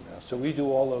 years from now. So we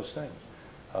do all those things.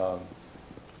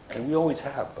 And we always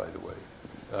have, by the way.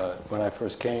 When I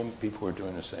first came, people were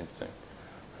doing the same thing.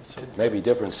 Maybe a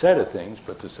different set of things,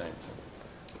 but the same thing.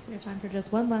 We have time for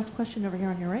just one last question over here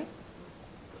on your right.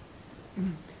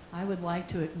 I would like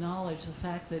to acknowledge the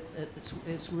fact that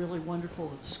it's really wonderful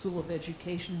that the School of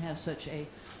Education has such a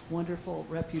wonderful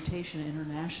reputation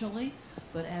internationally,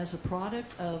 but as a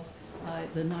product of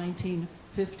the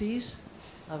 1950s,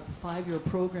 of the 5-year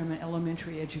program in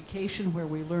elementary education where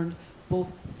we learned both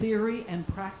theory and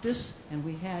practice, and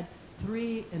we had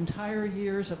 3 entire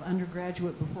years of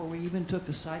undergraduate before we even took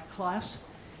the psych class,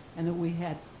 and that we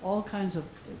had all kinds of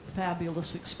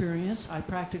fabulous experience. I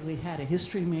practically had a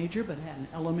history major, but had an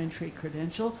elementary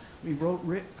credential. We wrote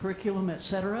curriculum, et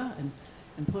cetera, and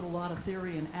put a lot of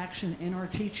theory and action in our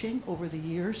teaching over the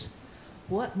years.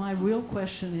 What my real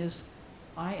question is,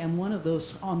 I am one of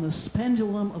those on the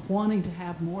pendulum of wanting to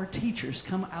have more teachers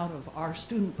come out of our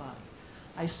student body.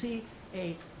 I see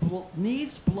a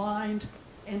needs-blind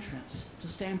entrance to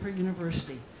Stanford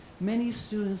University. Many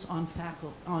students on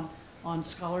on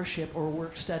scholarship or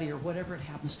work study or whatever it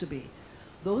happens to be.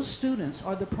 Those students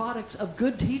are the products of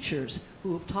good teachers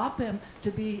who have taught them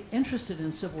to be interested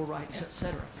in civil rights,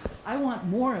 etc. I want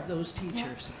more of those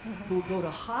teachers who go to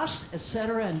Haas,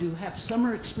 etc., and do have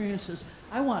summer experiences.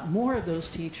 I want more of those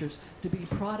teachers to be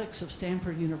products of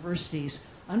Stanford University's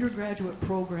undergraduate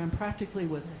program, practically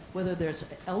with whether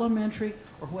there's elementary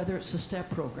or whether it's a STEP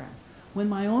program. When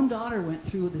my own daughter went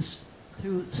through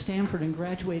Stanford and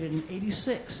graduated in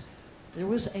 '86, there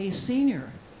was a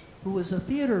senior who was a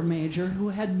theater major who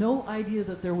had no idea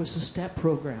that there was a STEP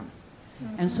program.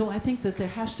 And so I think that there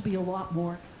has to be a lot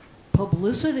more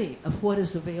publicity of what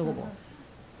is available.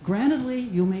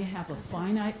 Grantedly, you may have a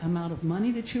finite amount of money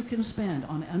that you can spend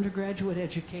on undergraduate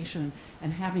education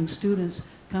and having students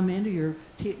come into your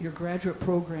graduate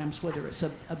programs, whether it's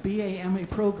a BA, MA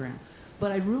program.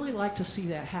 But I'd really like to see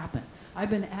that happen.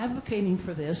 I've been advocating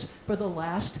for this for the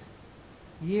last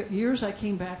years. I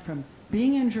came back from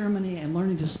being in Germany and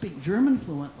learning to speak German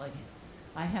fluently.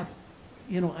 I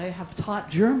have taught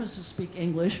Germans to speak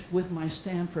English with my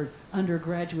Stanford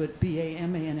undergraduate BA,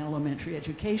 MA in elementary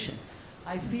education.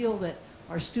 I feel that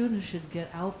our students should get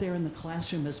out there in the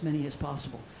classroom as many as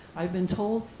possible. I've been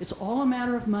told it's all a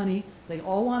matter of money. They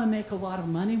all want to make a lot of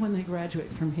money when they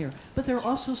graduate from here. But there are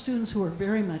also students who are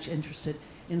very much interested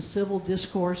in civil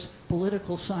discourse,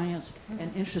 political science,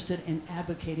 and interested in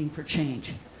advocating for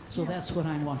change. So that's what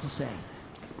I want to say.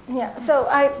 Yeah, so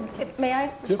may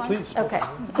I respond? Yeah, please. Okay.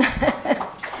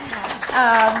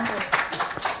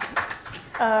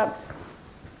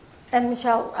 And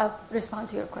Michelle, I'll respond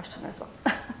to your question as well.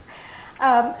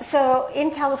 So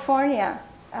in California,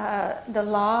 the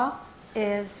law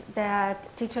is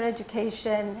that teacher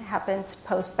education happens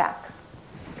post-bac.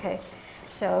 Okay,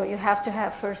 so you have to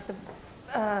have first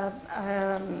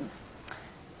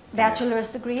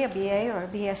bachelor's degree, a BA or a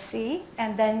BSc,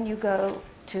 and then you go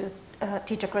to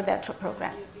teacher credential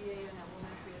program.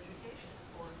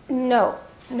 No,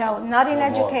 not in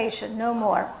education, no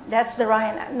more. That's the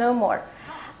Ryan Act, no more.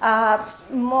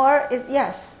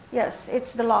 Yes,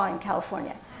 it's the law in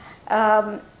California.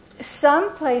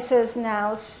 Some places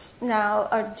now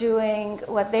are doing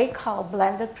what they call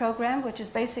blended program, which is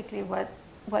basically what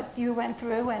you went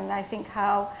through, and I think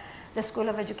how the School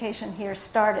of Education here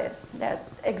started. That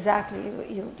exactly,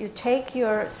 you take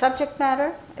your subject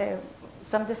matter,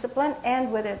 some discipline,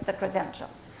 and with it the credential.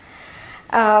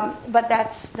 But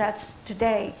that's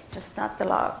today, just not the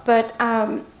law. But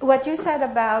what you said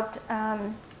about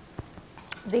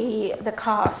the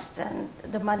cost and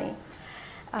the money,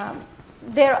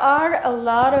 there are a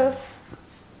lot of,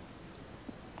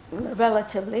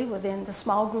 relatively within the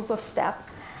small group of STEP,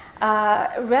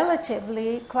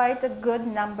 relatively quite a good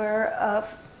number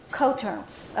of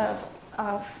coterms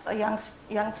of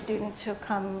young students who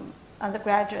come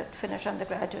undergraduate, finish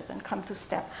undergraduate, and come to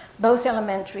STEP, both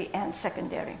elementary and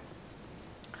secondary.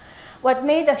 What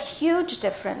made a huge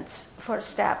difference for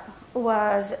STEP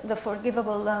was the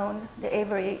forgivable loan, the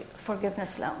Avery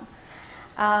forgiveness loan.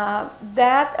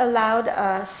 That allowed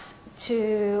us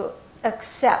to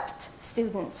accept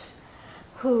students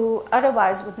who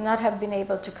otherwise would not have been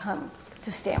able to come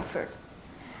to Stanford.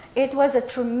 It was a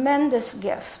tremendous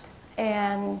gift,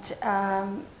 and it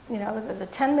was a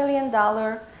 $10 million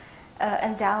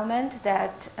endowment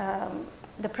that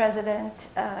the president,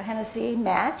 Hennessy,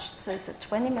 matched. So it's a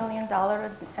 $20 million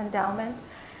endowment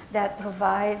that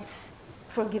provides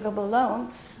forgivable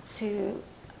loans to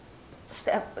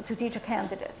teacher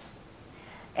candidates,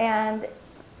 and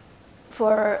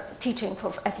for teaching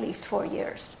for at least 4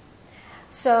 years.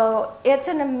 So it's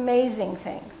an amazing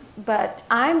thing. But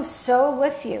I'm so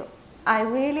with you. I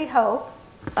really hope,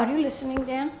 are you listening,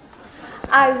 Dan?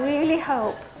 I really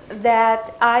hope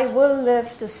that I will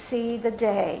live to see the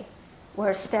day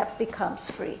where STEP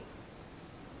becomes free.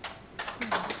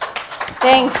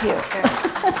 Thank you.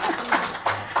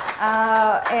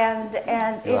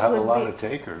 And You'll it have would a lot be, of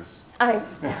takers.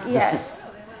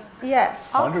 Yes.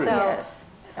 Also, Yes.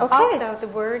 Okay. Also, the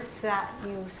words that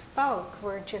you spoke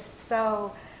were just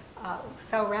so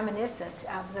reminiscent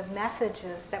of the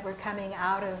messages that were coming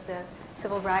out of the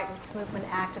civil rights movement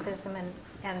activism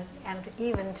and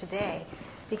even today.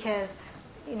 Because,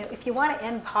 if you want to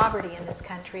end poverty in this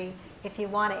country, if you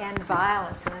want to end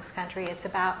violence in this country, it's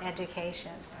about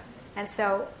education. And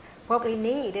so what we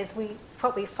need is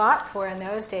what we fought for in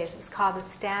those days was called the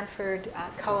Stanford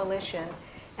Coalition.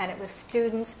 And it was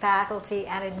students, faculty,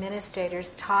 and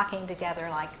administrators talking together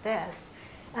like this.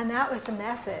 And that was the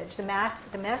message. The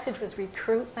message was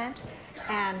recruitment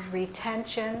and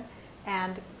retention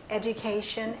and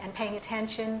education and paying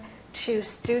attention to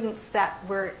students that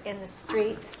were in the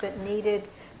streets that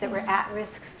were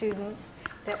at-risk students,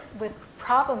 that with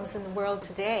problems in the world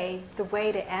today, the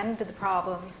way to end the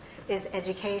problems is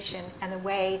education, and the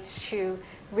way to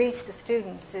reach the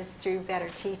students is through better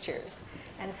teachers.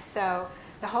 And so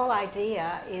the whole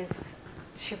idea is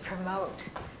to promote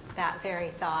that very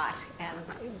thought. And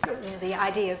the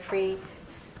idea of free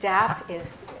STEP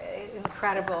is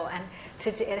incredible. And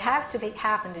it has to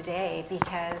happen today,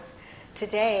 because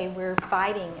today we're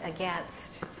fighting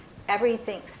against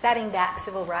everything, setting back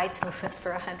civil rights movements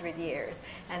for 100 years.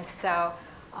 And so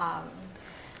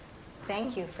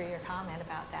thank you for your comment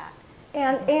about that.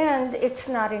 And it's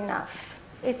not enough.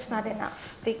 It's not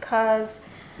enough, because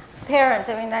parents,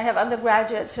 I mean, I have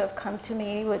undergraduates who have come to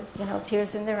me with,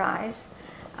 tears in their eyes,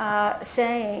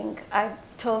 saying, I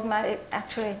told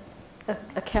actually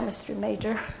a chemistry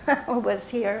major who was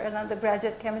here, an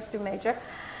undergraduate chemistry major,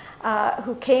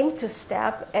 who came to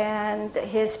STEP, and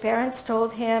his parents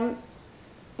told him,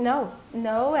 no,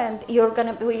 and you're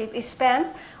going to, we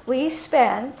spent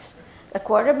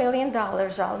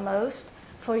 $250,000 almost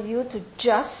for you to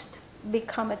just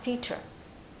become a teacher.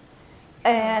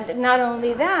 And not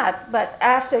only that, but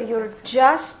after you're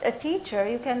just a teacher,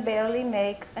 you can barely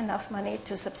make enough money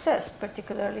to subsist,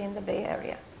 particularly in the Bay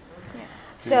Area. Yeah.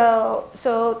 So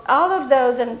all of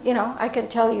those, and I can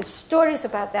tell you stories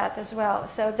about that as well.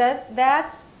 So that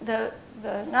the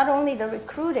not only the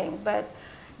recruiting, but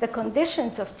the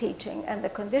conditions of teaching and the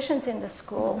conditions in the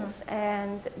schools,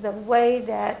 and the way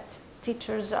that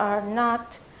teachers are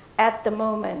not at the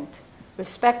moment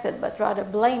respected, but rather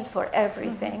blamed for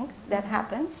everything that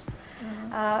happens,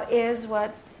 is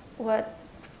what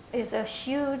is a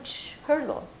huge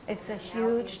hurdle. It's a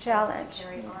huge challenge.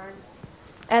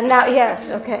 And now, yes,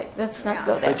 okay, let's not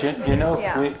go there.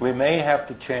 But we may have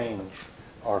to change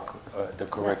the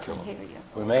curriculum.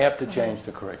 We may have to change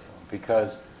the curriculum,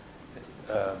 because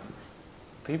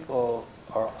people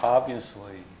are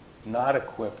obviously not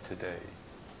equipped today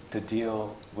to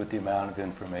deal with the amount of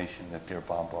information that they're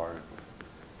bombarded with.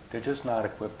 They're just not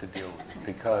equipped to deal with it,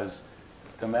 because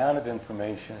the amount of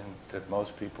information that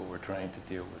most people were trained to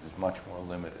deal with is much more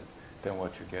limited than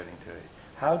what you're getting today.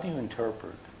 How do you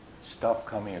interpret stuff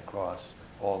coming across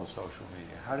all the social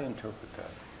media? How do you interpret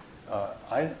that?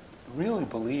 I really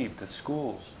believe that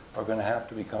schools are going to have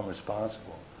to become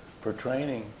responsible for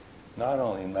training not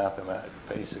only in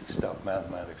basic stuff,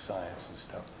 mathematics, science and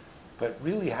stuff, but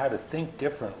really how to think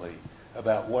differently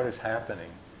about what is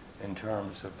happening in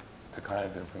terms of the kind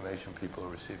of information people are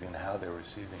receiving and how they're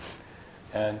receiving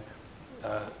it. And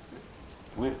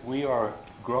we are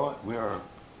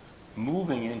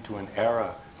moving into an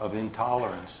era of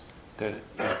intolerance that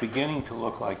is beginning to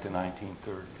look like the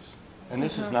 1930s. And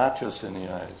this is not just in the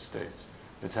United States.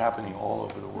 It's happening all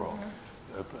over the world.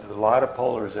 A lot of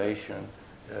polarization.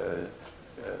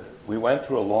 We went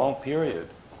through a long period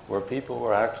where people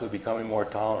were actually becoming more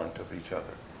tolerant of each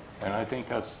other. And I think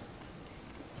that's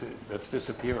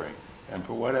disappearing. And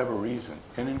for whatever reason,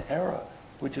 in an era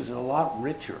which is a lot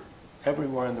richer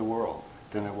everywhere in the world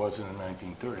than it was in the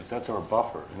 1930s. That's our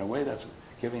buffer. In a way, that's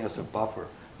giving us a buffer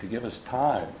to give us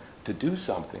time to do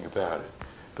something about it.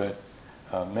 But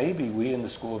maybe we in the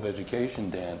School of Education,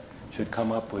 Dan, should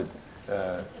come up with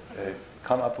a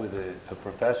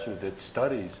professor that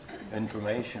studies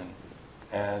information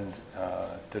and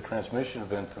the transmission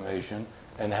of information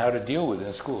and how to deal with it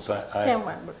in schools. Sam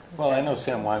Weinberg. Well, I know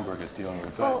Sam Weinberg is dealing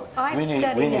with it. Well, we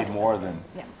need more than...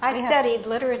 Yeah. I studied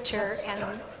literature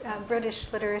and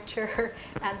British literature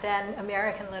and then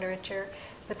American literature.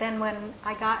 But then when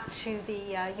I got to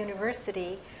the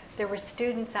university, there were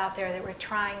students out there that were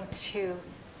trying to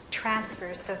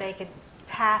transfer so they could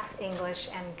pass English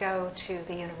and go to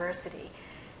the university.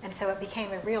 And so it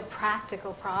became a real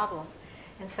practical problem.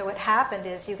 And so what happened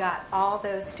is you got all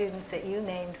those students that you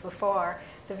named before,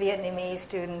 the Vietnamese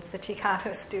students, the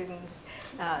Chicano students,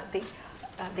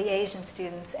 the Asian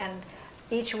students, and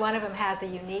each one of them has a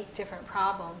unique, different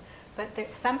problem. But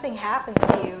something happens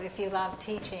to you if you love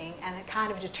teaching, and a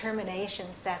kind of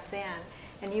determination sets in,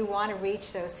 and you want to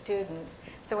reach those students.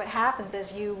 So what happens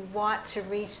is you want to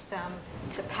reach them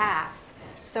to pass.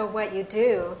 So what you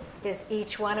do is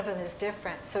each one of them is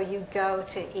different. So you go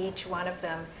to each one of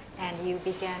them and you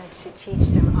begin to teach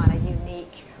them on a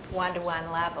unique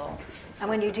one-to-one level. And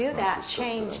when you do that,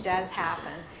 change does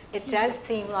happen. It does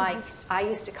seem like, I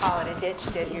used to call it a ditch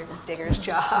digger's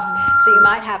job. So you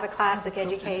might have a classic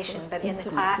education, but in the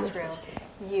classroom,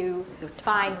 you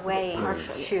find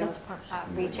ways to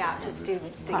reach out to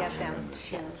students to get them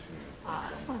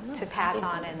to pass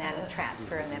on and then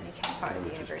transfer and then become part of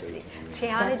the university.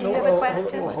 Tiana, do you have a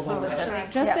question?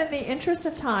 Just in the interest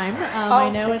of time, I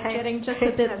know it's getting just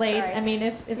a bit late. Right. I mean,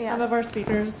 if some of our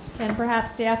speakers can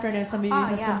perhaps stay after, I know some of you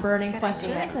have some burning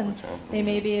questions and they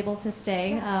may be able to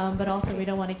stay, but also we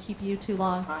don't want to keep you too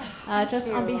long.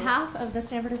 Just on behalf of the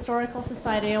Stanford Historical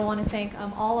Society, I want to thank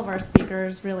all of our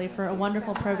speakers really for a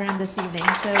wonderful program this evening.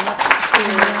 So let's give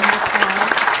them a round of applause.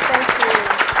 Thank you.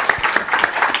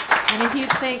 And a huge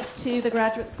thanks to the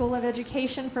Graduate School of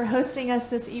Education for hosting us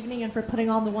this evening and for putting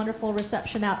on the wonderful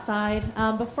reception outside.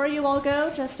 Before you all go,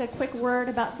 just a quick word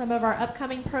about some of our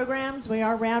upcoming programs. We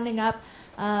are rounding up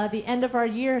the end of our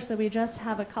year, so we just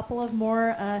have a couple of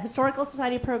more Historical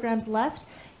Society programs left.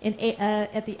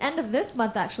 At the end of this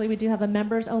month, actually, we do have a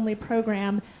members-only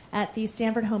program at the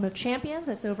Stanford Home of Champions.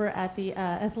 It's over at the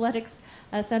Athletics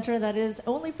Center that is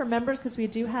only for members because we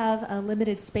do have a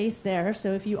limited space there.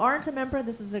 So if you aren't a member,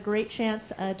 this is a great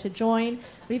chance to join.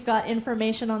 We've got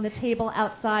information on the table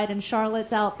outside, and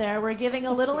Charlotte's out there. We're giving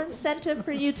a little incentive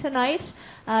for you tonight.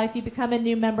 If you become a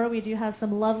new member, we do have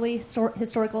some lovely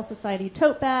Historical Society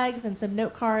tote bags and some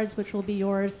note cards, which will be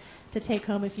yours to take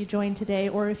home if you join today,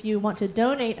 or if you want to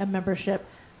donate a membership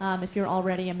if you're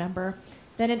already a member.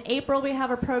 Then in April, we have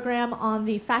a program on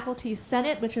the Faculty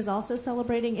Senate, which is also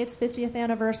celebrating its 50th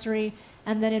anniversary.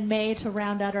 And then in May, to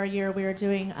round out our year, we are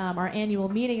doing our annual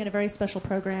meeting and a very special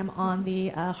program on the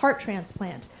heart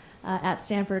transplant at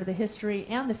Stanford, the history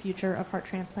and the future of heart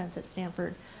transplants at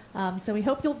Stanford. So we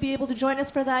hope you'll be able to join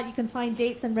us for that. You can find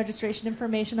dates and registration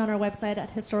information on our website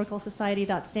at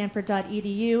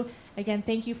historicalsociety.stanford.edu. Again,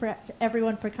 thank you to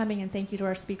everyone for coming, and thank you to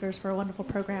our speakers for a wonderful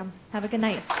program. Have a good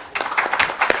night.